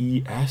were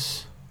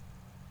ES,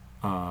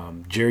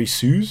 Jerry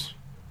Sue's.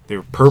 They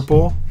were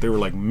purple. They were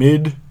like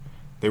mid.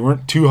 They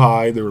weren't too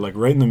high. They were like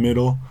right in the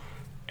middle,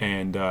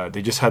 and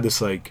they just had this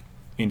like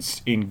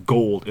in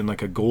gold, in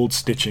like a gold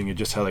stitching. It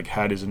just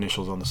had his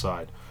initials on the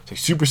side. It's like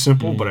super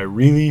simple, but I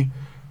really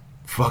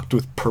fucked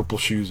with purple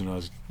shoes when I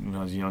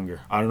was younger.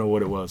 I don't know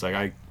what it was. Like,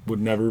 I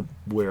would never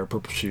wear a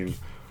purple shoe.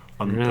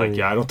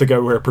 Really? I don't think I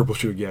would wear a purple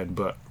shoe again.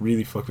 But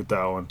really fucked with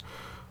that one.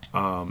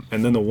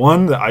 And then the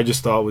one that I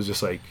just thought was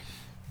just like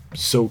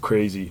so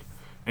crazy,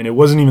 and it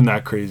wasn't even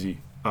that crazy.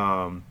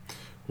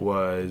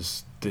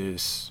 was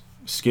this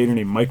skater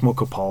named Mike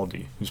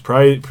Capaldi, who's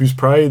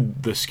probably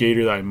the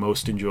skater that I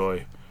most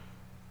enjoy.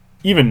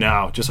 Even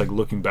now, just like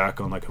looking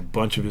back on like a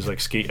bunch of his like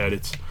skate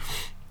edits,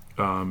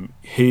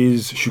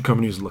 his shoe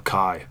company is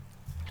Lakai,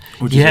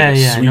 which is like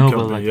a sweet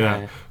company.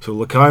 Yeah. So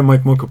Lakai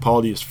Mike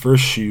Capaldi, his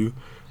first shoe,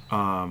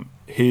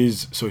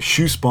 his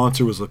shoe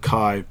sponsor was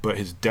Lakai, but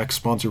his deck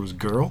sponsor was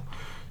Girl.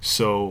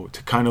 So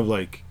to kind of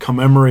like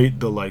commemorate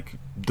the like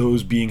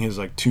those being his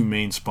like two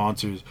main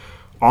sponsors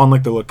on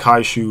like the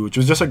Lakai shoe, which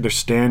was just like their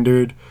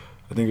standard.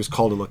 I think it was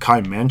called a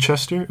Lakai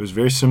Manchester. It was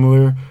very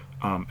similar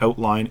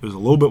outline. It was a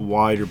little bit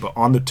wider, but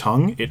on the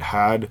tongue it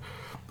had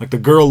like the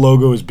Girl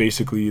logo is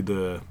basically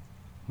the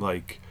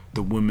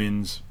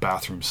women's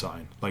bathroom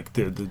sign, like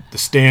the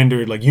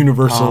standard like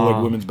universal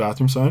like women's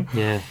bathroom sign.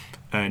 Yeah.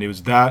 And it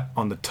was that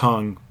on the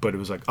tongue, but it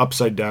was like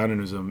upside down,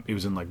 and it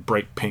was in like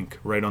bright pink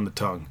right on the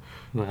tongue.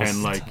 Well,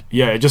 and like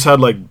it just had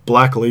like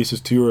black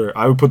laces too. Or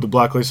I would put the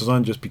black laces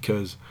on just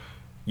because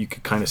you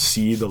could kind of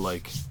see the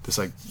like this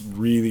like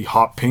really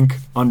hot pink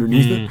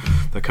underneath it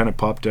that kind of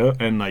popped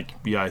out. And like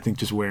I think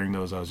just wearing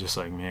those, I was just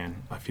like,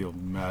 man, I feel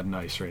mad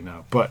nice right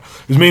now. But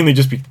it was mainly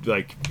just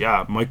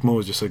Mike Mo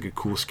was just like a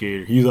cool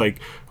skater. He's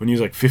like when he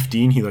was like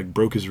 15, he like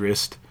broke his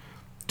wrist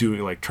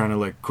doing like trying to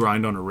like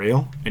grind on a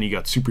rail, and he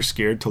got super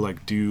scared to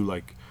like do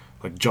like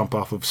jump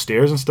off of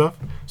stairs and stuff.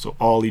 So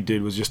all he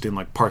did was just in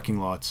like parking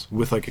lots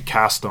with like a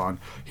cast on,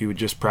 he would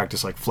just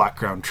practice like flat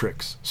ground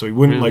tricks. So he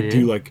wouldn't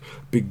do like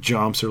big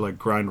jumps or like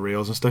grind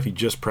rails and stuff. He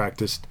just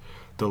practiced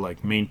the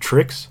like main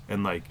tricks,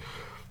 and like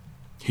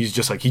he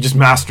just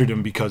mastered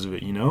them because of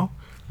it, you know?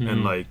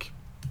 And like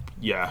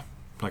I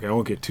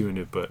won't get too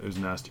into it, but it was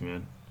nasty,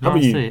 man. How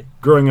about you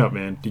growing up,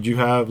 man? Did you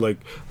have like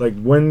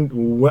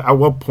when at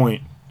what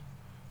point,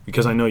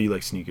 because I know you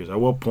like sneakers, at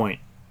what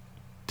point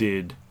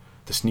did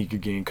the sneaker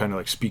game kind of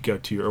like speak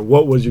out to you, or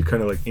what was your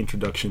kind of like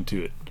introduction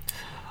to it?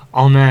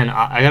 Oh man,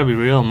 I gotta be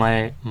real.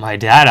 My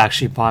dad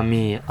actually bought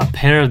me a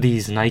pair of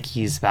these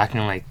Nikes back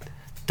in like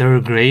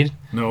 3rd grade.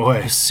 No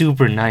way. They're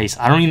super nice.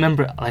 I don't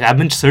remember. Like I've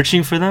been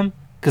searching for them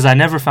because I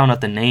never found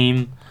out the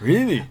name.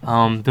 Really?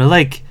 They're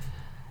like,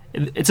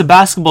 it's a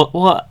basketball.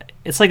 Well,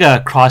 it's like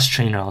a cross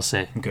trainer, I'll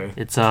say. Okay.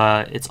 It's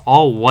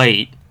all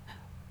white,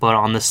 but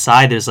on the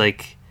side there's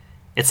like,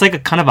 it's like a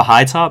kind of a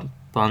high top,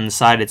 but on the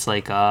side it's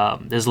like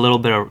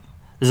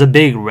there's a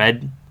big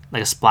red,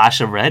 like a splash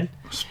of red.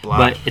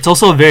 But it's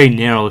also a very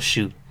narrow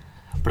shoe.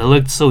 But it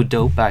looked so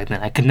dope back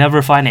then. I could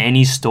never find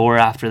any store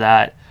after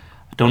that.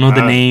 I don't know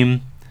the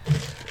name.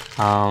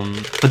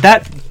 But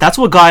that's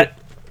what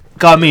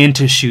got me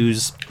into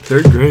shoes.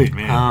 3rd grade,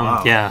 man.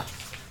 Wow. Yeah.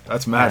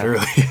 That's mad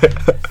early.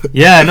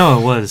 Yeah, no,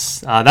 it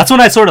was. That's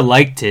when I sort of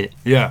liked it.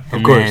 Yeah,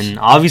 of course. And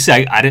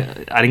obviously I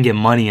didn't get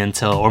money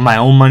or my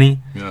own money.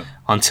 Yeah.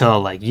 Until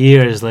like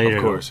years later.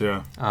 Of course,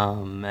 yeah.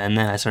 And then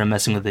I started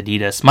messing with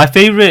Adidas. My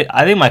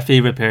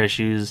favorite pair of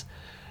shoes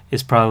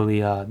is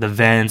probably the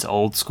Vans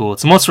Old School.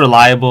 It's the most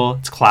reliable.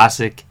 It's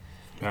classic,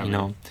 you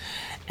know.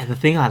 And the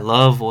thing I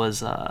love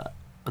was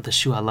the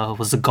shoe I love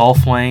was the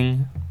Golf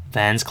Wang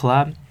Vans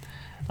collab.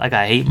 Like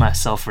I hate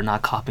myself for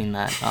not copying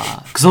that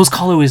because those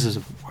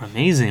colorways were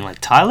amazing. Like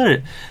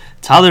Tyler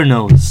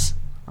knows.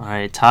 All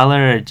right,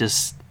 Tyler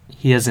just.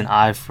 He has an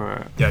eye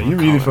for. Yeah, you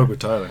really fuck with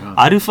Tyler, huh?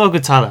 I do fuck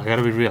with Tyler. I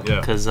gotta be real,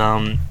 because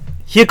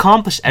he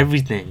accomplished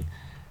everything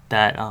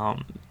that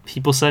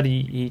people said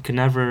he could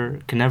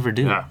never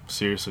do. Yeah,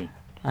 seriously.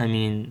 I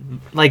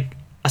mean, like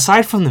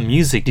aside from the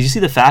music, did you see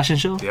the fashion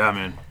show? Yeah,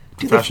 man.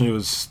 The fashion show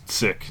was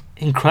sick.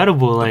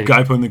 Incredible, like the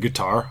guy playing the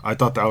guitar. I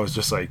thought that was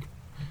just like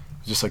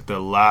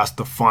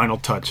the final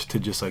touch to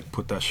just like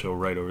put that show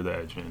right over the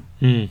edge,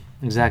 man.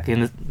 Exactly,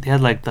 and they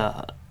had like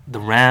the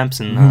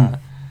ramps and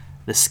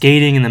the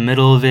skating in the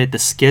middle of it, the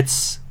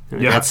skits.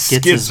 Yeah,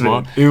 skits as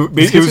well. It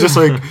was just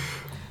like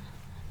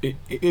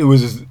it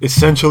was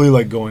essentially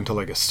like going to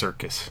like a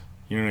circus.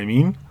 You know what I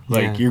mean?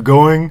 Like you're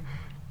going,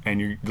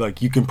 and you're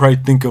like you can probably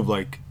think of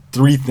like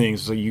 3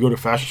 things. So you go to a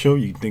fashion show,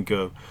 you think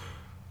of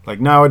like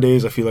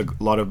nowadays. I feel like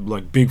a lot of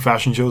like big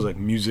fashion shows, like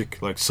music,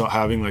 like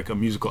having like a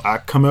musical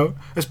act come out,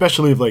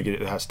 especially if like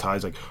it has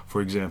ties. Like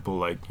for example,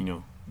 like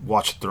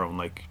Watch the Throne,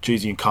 like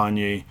Jay-Z and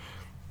Kanye.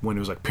 When it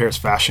was like Paris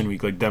Fashion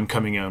Week, like them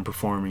coming out and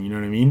performing, you know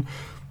what I mean?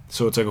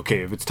 So it's like,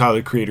 okay, if it's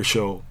Tyler Creator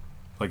show,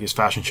 like his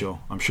fashion show,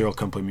 I'm sure he'll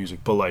come play music.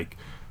 But like,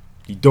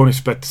 you don't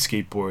expect the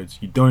skateboards,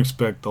 you don't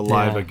expect the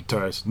live like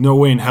guitars. No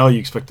way in hell you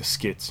expect the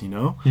skits, you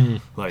know?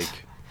 Like,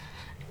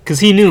 because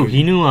he knew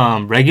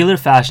regular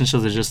fashion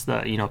shows are just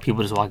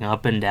people just walking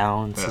up and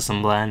down to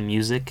some bland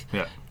music.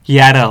 Yeah, he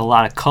added a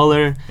lot of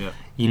color. Yeah.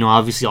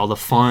 Obviously all the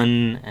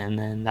fun, and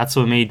then that's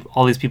what made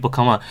all these people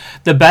come on.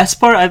 The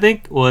best part, I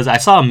think, was I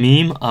saw a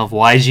meme of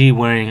YG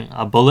wearing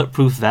a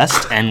bulletproof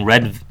vest and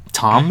red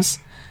Toms.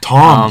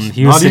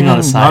 He was sitting on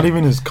the side. Not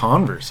even his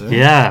Converse.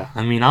 Yeah,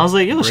 I mean, I was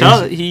like, yo,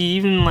 shout out. He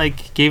even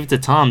like gave it to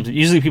Toms.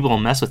 Usually people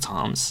don't mess with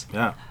Toms.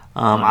 Yeah.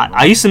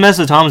 I used to mess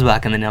with Toms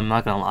back in the day. I'm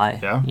not gonna lie.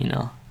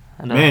 Yeah.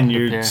 Man,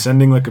 you're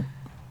sending like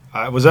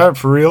was that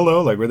for real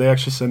though? Like, were they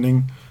actually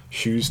sending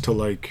shoes to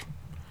like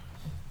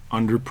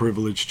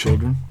underprivileged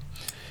children?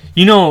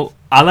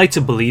 I like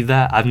to believe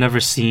that. I've never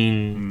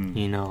seen,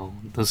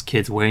 those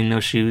kids wearing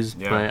those shoes,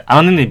 but I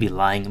don't think they'd be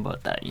lying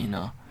about that,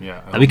 Yeah.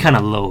 That'd be kind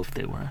of low if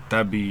they were.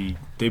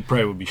 They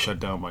probably would be shut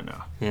down by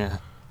now. Yeah.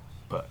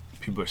 But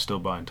people are still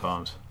buying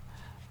Toms.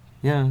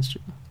 Yeah, that's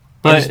true.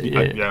 But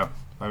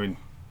I mean,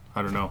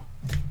 I don't know.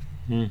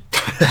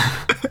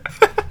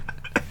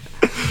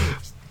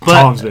 But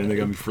Toms, man, they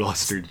got me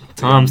flustered.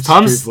 Toms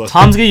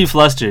get you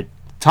flustered.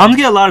 Toms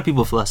get a lot of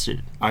people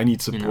flustered. I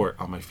need support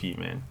on my feet,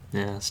 man.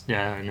 Yes,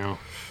 yeah, I know.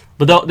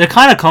 But they're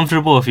kind of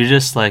comfortable if you're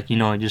just like,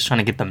 just trying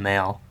to get the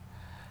mail.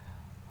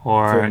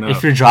 Or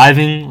if you're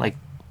driving like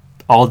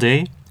all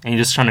day and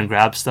you're just trying to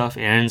grab stuff,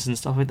 errands and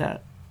stuff like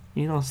that,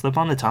 slip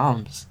on the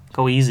Toms.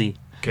 Go easy.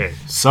 Okay,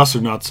 sus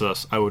or not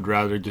sus, I would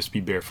rather just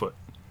be barefoot.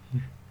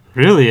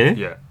 Really, eh?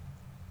 Yeah.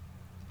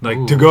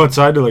 Like, to go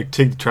outside to, like,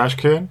 take the trash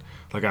can,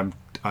 like,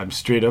 I'm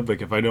straight up,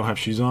 like, if I don't have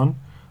shoes on,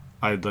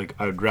 I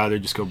would rather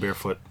just go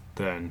barefoot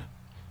than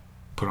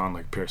put on,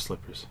 like, a pair of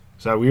slippers.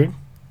 Is that weird?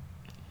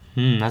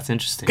 That's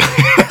interesting.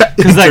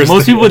 Because, like,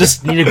 most people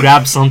just need to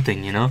grab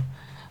something,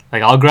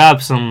 Like, I'll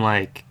grab some,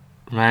 like,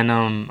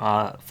 random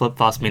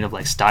flip-flops made of,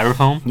 like,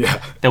 styrofoam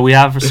that we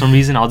have for some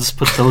reason. I'll just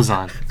put those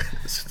on,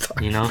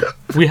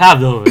 We have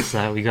those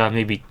that we got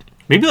maybe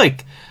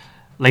like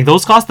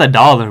those cost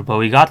 $1, but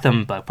we got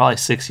them probably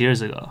 6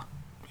 years ago.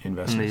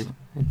 Investments.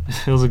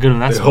 It was a good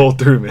investment. They hold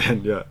through,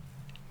 man. Yeah.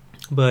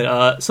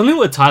 But something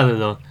with Tyler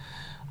though,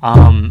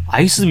 I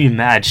used to be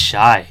mad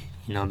shy,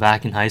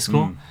 back in high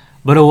school.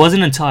 But it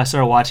wasn't until I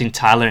started watching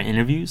Tyler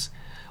interviews,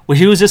 where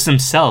he was just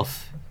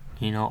himself,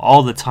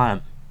 all the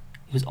time.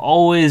 He was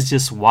always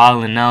just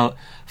wilding out,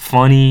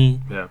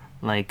 funny,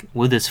 like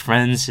with his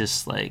friends,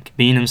 just like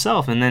being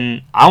himself. And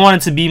then I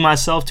wanted to be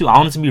myself too. I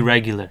wanted to be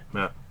regular.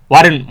 Yeah. Well,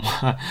 I didn't.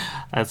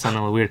 That sounded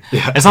a little weird.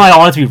 Yeah. It's not like I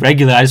wanted to be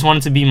regular. I just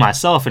wanted to be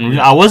myself, and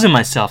I wasn't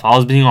myself. I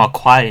was being all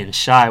quiet and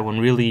shy when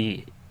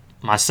really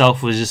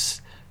myself was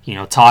just,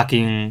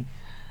 talking,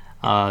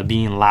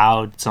 being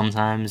loud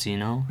sometimes,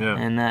 Yeah.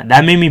 And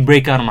that made me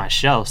break out of my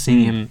shell,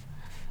 seeing him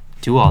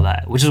do all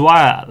that, which is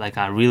why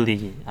I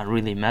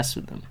really messed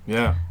with him.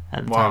 Yeah.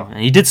 At the time,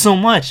 and he did so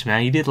much,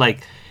 man. He did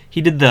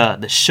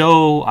the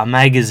show, a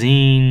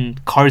magazine,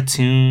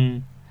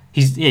 cartoon.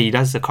 He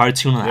does the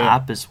cartoon on the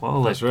app as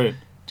well. That's right.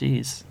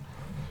 Jeez.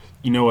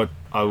 You know what?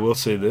 I will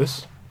say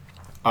this.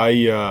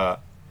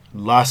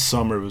 Last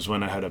summer was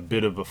when I had a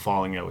bit of a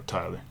falling out with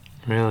Tyler.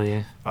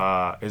 Really?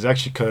 It's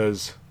actually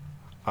because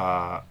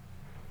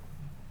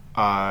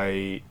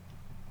I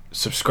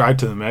subscribed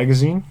to the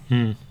magazine,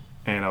 and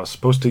I was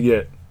supposed to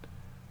get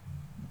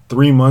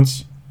 3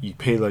 months. You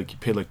pay like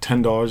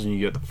 $10, and you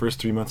get the first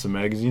 3 months of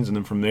magazines, and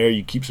then from there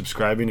you keep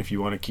subscribing if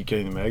you want to keep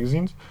getting the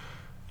magazines.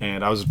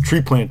 And I was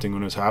tree planting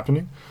when it was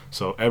happening,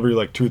 so every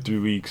like 2 or 3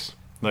 weeks,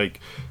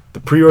 like the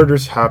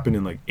pre-orders happen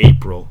in like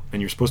April,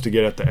 and you're supposed to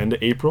get at the end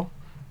of April,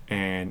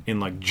 and in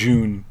like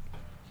June,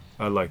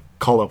 I like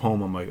call up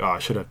home. I'm like, I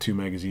should have 2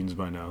 magazines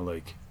by now.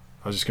 Like,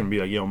 I was just gonna be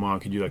like, yo, Mom,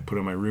 could you like put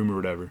it in my room or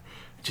whatever?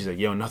 And she's like,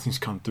 yo, nothing's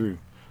come through.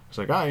 I was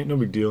like, all right, no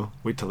big deal.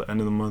 Wait till the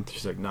end of the month.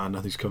 She's like, nah,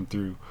 nothing's come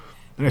through.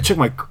 And I checked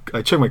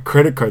my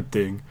credit card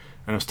thing,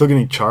 and I'm still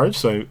getting charged.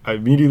 So I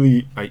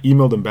immediately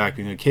emailed them back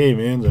being like, hey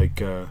man,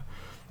 like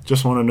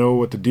just want to know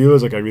what the deal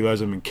is. Like, I realize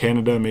I'm in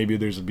Canada. Maybe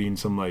there's been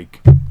some like,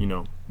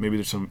 maybe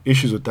there's some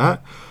issues with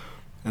that.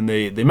 And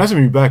they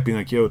messaged me back being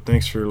like, yo,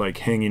 thanks for like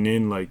hanging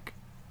in. Like,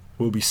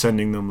 we'll be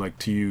sending them like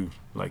to you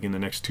like in the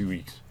next 2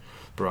 weeks.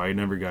 Bro, I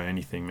never got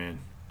anything, man.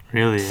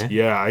 Really? Eh?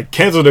 Yeah, I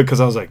canceled it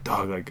because I was like,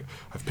 dog, like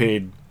I've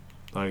paid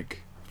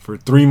like for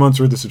 3 months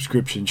worth of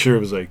subscription. Sure, it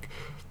was like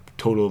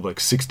total of like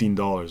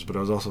 $16, but I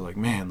was also like,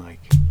 man, like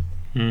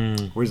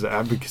where's the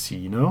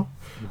advocacy,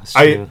 That's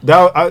true.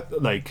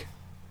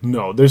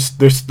 No,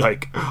 there's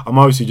like, I'm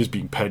obviously just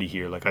being petty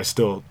here. Like,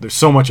 there's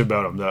so much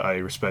about him that I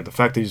respect. The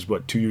fact that he's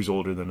 2 years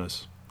older than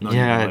us. Not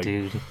yeah, even, like,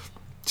 dude.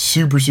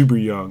 Super, super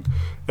young.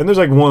 And there's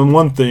like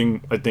one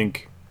thing, I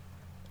think,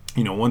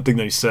 one thing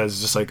that he says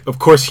is just like, of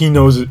course he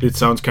knows it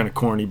sounds kind of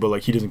corny, but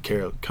like he doesn't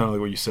care. Kind of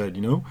like what you said,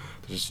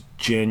 There's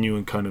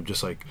genuine kind of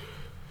just like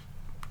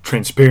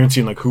transparency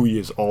and like who he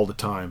is all the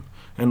time.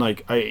 And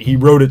like he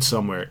wrote it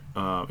somewhere.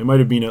 It might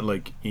have been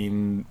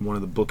in one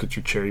of the books at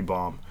your Cherry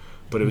Bomb.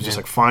 But it was just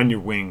like, find your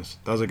wings.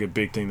 That was like a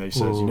big thing that he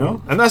says,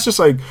 And that's just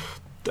like,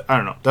 I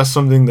don't know. That's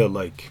something that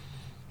like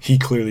he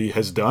clearly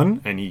has done,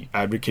 and he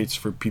advocates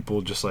for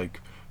people just like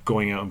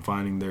going out and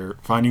finding their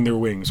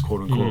wings,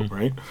 quote unquote,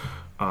 right?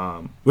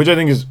 Which I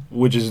think is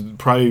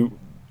probably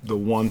the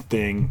one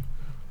thing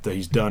that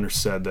he's done or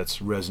said that's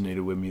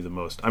resonated with me the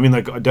most. I mean,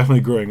 like, definitely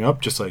growing up,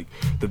 just like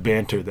the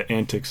banter, the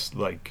antics,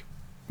 like,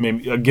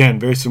 maybe again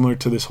very similar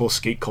to this whole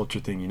skate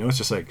culture thing. It's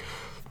just like,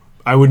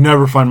 I would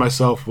never find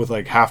myself with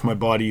like half my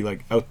body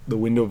like out the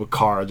window of a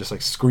car just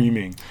like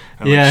screaming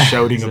and like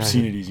shouting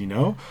obscenities,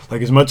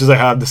 Like, as much as I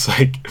have this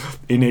like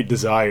innate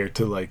desire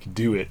to like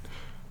do it,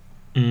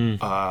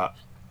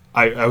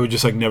 I would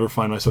just like never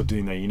find myself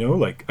doing that,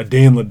 Like A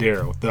Day in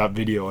Ladero, that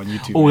video on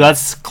YouTube. Oh,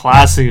 that's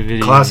classic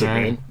video. Classic,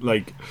 man.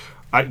 Like,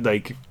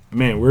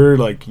 we're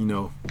like,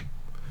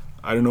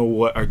 I don't know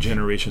what our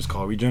generation's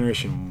called. We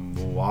Generation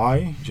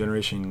Y,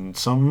 generation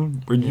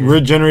something.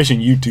 We're generation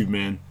YouTube,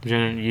 man.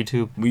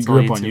 YouTube. We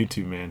grew up on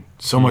YouTube, man.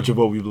 So much of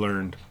what we've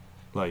learned,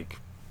 like,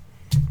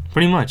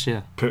 pretty much,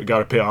 yeah. Got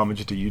to pay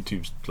homage to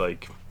YouTube.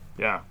 Like,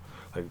 yeah,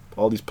 like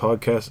all these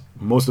podcasts.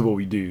 Most of what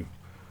we do.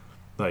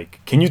 Like,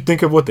 can you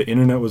think of what the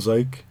internet was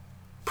like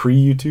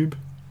pre-YouTube?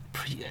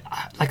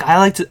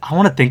 I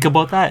want to think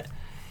about that,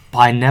 but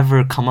I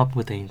never come up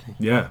with anything.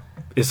 Yeah,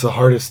 it's the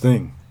hardest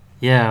thing.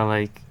 Yeah,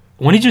 like,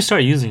 when did you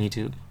start using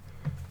YouTube?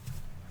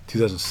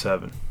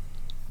 2007.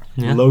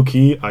 Yeah. Low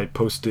key, I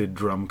posted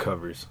drum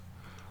covers.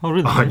 Oh,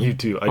 really? On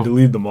YouTube. I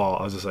deleted them all.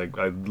 I was just like,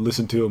 I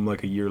listened to them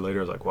like a year later.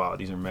 I was like, wow,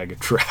 these are mega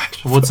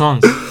trash. What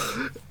songs?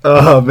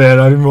 Oh, man,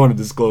 I didn't want to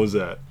disclose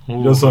that. Ooh,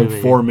 you know, song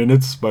really? 4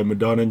 Minutes by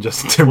Madonna and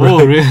Justin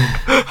Timberlake. Oh, really?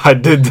 I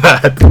did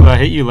that. I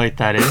hate you like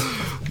that, eh?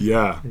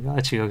 Yeah. I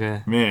got you,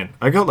 okay. Man,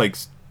 I got like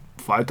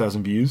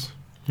 5,000 views.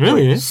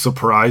 Really? Like,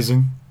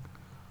 surprising.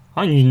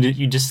 Oh,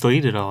 you just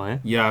deleted it all, eh?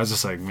 Yeah, I was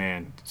just like,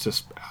 man, it's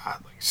just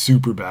like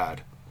super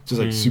bad. Just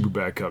like super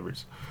bad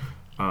covers.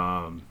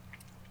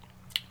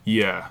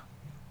 Yeah.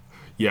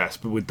 Yes,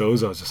 but with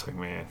those, I was just like,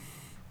 man,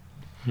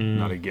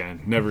 not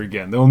again. Never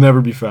again. They'll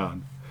never be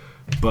found.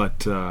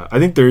 But I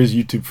think there is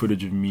YouTube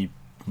footage of me,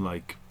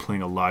 like,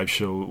 playing a live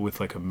show with,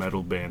 like, a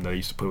metal band that I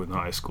used to play with in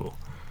high school.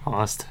 Oh,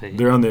 that's tight.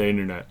 They're on the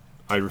internet.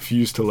 I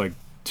refuse to, like,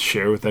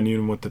 share with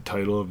anyone what the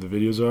title of the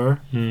videos are.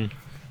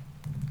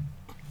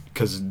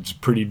 Because it's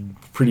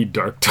pretty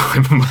dark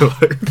time in my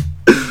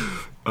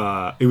life.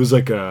 It was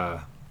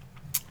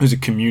a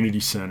community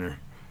center.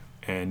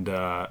 And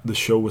the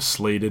show was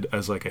slated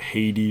as like a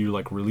Haiti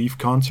like relief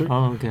concert.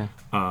 Oh, okay.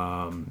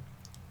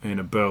 And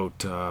about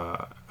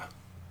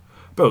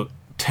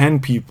 10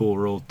 people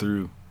rolled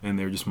through, and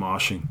they were just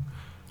moshing.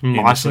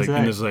 That's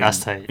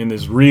tight. In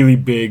this really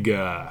big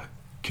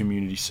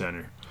community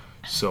center.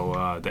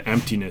 So the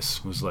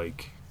emptiness was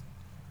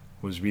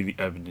really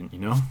evident, you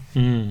know.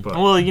 But,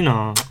 well, you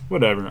know,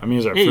 whatever. I mean, it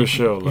was our first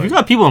show. If you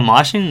got people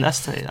moshing,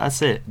 that's tight.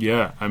 That's it.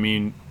 Yeah, I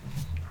mean,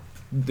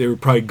 they were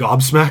probably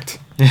gobsmacked,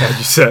 as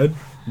you said.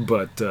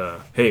 But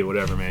hey,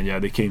 whatever, man. Yeah,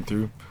 they came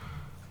through.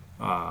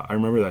 I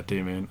remember that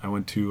day, man. I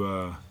went to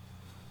a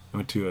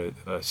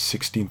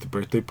 16th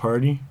birthday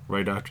party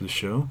right after the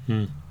show.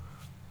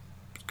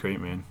 Great,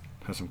 man.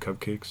 Had some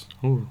cupcakes.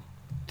 Ooh,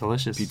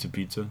 delicious.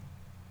 Pizza.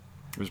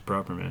 It was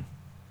proper, man.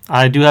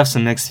 I do have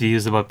some mixed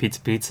views about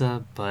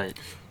pizza, but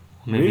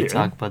we'll maybe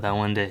talk about that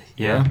one day.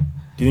 Yeah.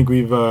 Do you think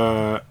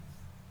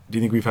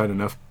we've had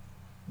enough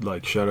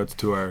like shout outs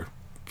to our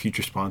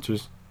future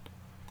sponsors?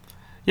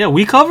 Yeah,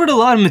 we covered a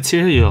lot of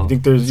material. You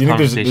think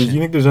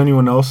there's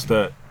anyone else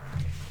that,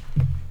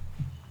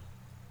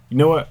 you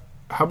know what?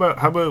 How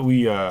about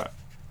we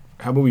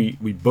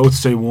both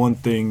say one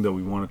thing that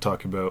we want to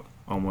talk about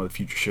on one of the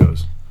future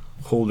shows.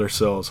 Hold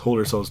ourselves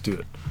to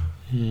it.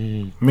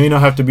 May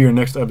not have to be our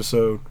next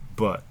episode,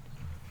 but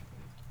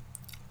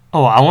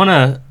I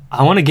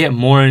wanna get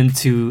more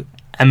into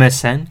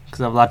MSN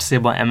because I have a lot to say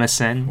about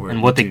MSN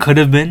and what they could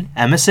have been.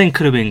 MSN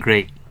could have been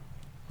great.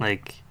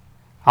 Like,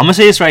 I'm gonna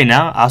say this right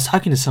now. I was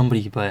talking to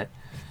somebody, but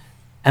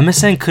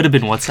MSN could have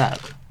been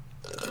WhatsApp.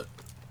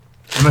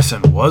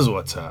 MSN was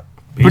WhatsApp.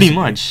 Basically. Pretty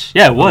much.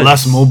 Yeah, it was. A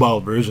less mobile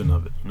version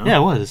of it. You know? Yeah,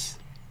 it was.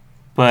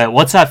 But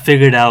WhatsApp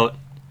figured out,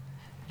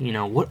 you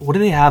know, what do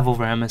they have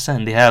over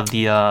MSN? They have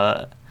the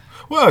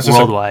it's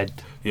worldwide.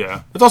 Just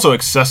yeah. It's also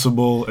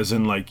accessible, as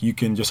in, like, you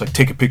can just, like,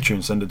 take a picture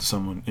and send it to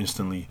someone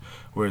instantly.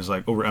 Whereas,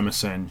 like, over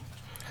MSN...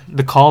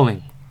 The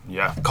calling.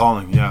 Yeah,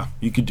 calling, yeah.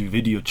 You could do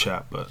video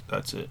chat, but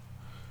that's it.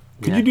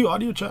 Could you do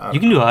audio chat? You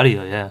can do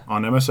audio, yeah.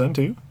 On MSN,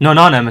 too? No,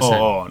 not on MSN.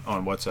 Oh,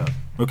 on WhatsApp.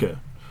 Okay.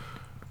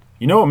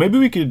 You know what? Maybe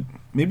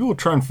we'll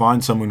try and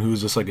find someone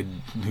who's just, like,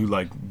 who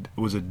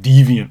was a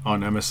deviant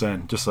on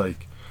MSN. Just,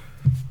 like...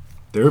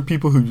 There are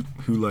people who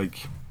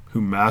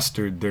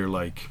mastered their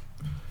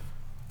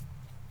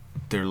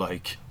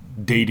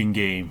dating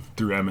game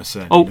through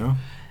MSN, you know?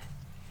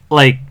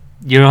 Like,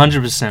 you're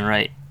 100%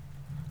 right.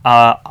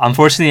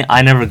 Unfortunately,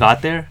 I never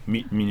got there.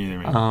 Me neither,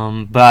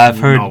 man. But I've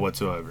heard... Not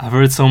whatsoever. I've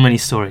heard so many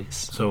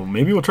stories. So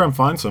maybe we'll try and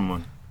find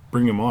someone.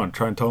 Bring them on.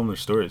 Try and tell them their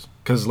stories.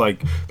 Because,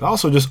 like, that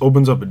also just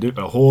opens up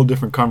a whole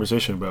different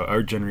conversation about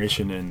our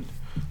generation and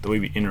the way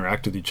we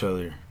interact with each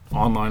other.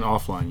 Online,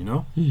 offline, you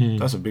know? Mm-hmm.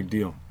 That's a big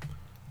deal.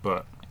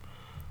 But,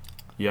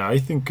 yeah, I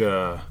think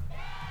I'm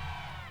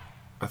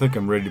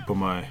ready to put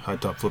my high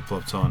top flip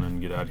flops on and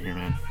get out of here,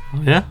 man.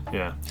 Yeah?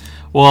 Yeah.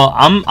 Well,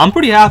 I'm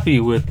pretty happy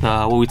with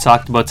what we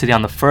talked about today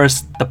on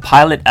the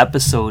pilot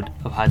episode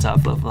of High Top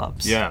Flip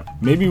Flops. Yeah.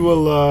 Maybe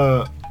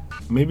we'll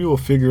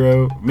figure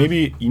out.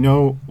 Maybe, you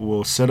know,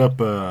 we'll set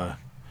up a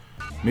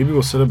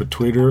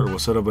Twitter, or we'll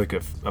set up like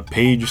a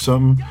page or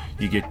something.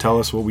 You can tell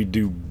us what we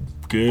do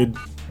good,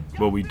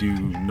 what we do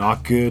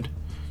not good,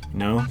 you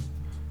know,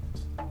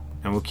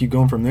 and we'll keep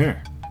going from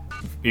there.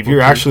 If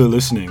you're actually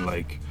listening,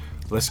 like,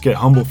 let's get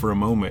humble for a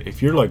moment.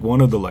 If you're like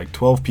one of the like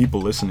 12 people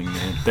listening,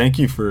 man, thank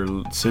you for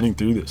sitting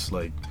through this.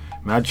 Like,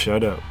 mad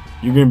shout out.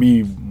 You're gonna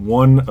be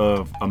one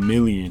of a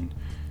million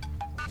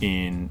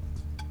in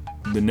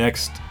the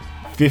next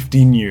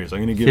 15 years.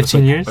 I'm gonna give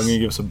 15 years? I'm gonna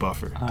give us a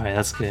buffer. All right,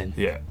 that's good.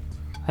 Yeah.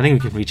 I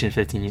think we can reach in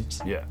 15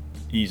 years. Yeah,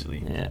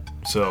 easily. Yeah.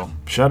 So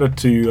shout out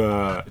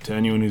to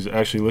anyone who's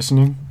actually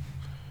listening.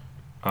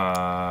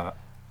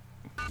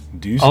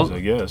 Deuces, I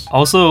guess.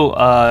 Also,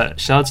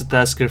 shout out to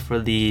Thasker for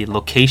the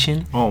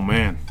location. Oh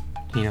man,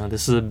 You know,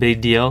 this is a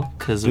big deal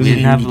because we This is a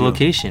didn't have huge the deal.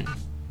 location.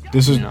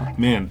 this is You know.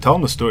 man. Tell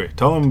him the story.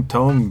 Tell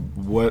him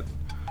what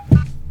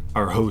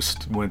our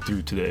host went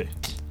through today.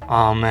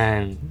 Oh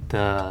man,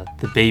 the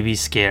baby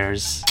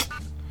scares.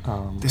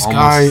 This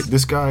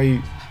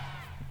guy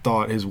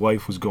thought his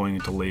wife was going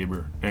into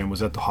labor and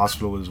was at the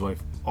hospital with his wife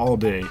all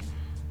day,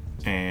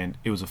 and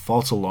it was a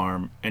false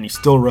alarm, and he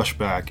still rushed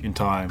back in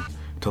time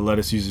to let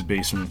us use his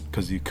basement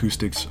because the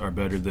acoustics are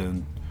better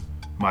than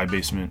my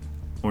basement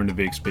or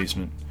Navek's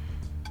basement.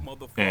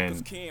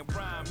 And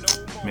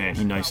man,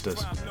 he niced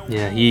us.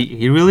 Yeah,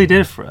 he really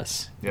did it for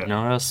us. Yeah. You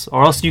know,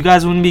 or else you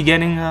guys wouldn't be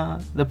getting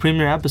the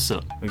premiere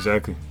episode.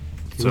 Exactly.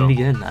 You wouldn't be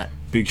getting that.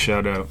 Big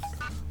shout out.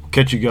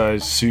 Catch you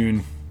guys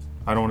soon.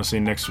 I don't want to say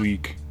next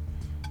week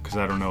because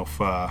I don't know if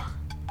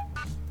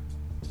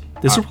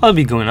This will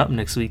probably be going up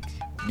next week.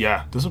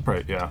 this will go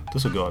up Probably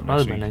next by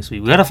week. next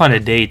week. We gotta find a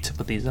date to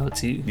put these out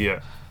to you.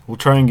 Yeah, we'll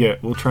try and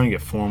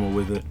get formal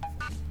with it.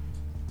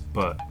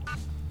 But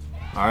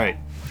all right,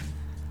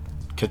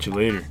 catch you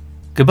later.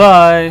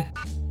 Goodbye.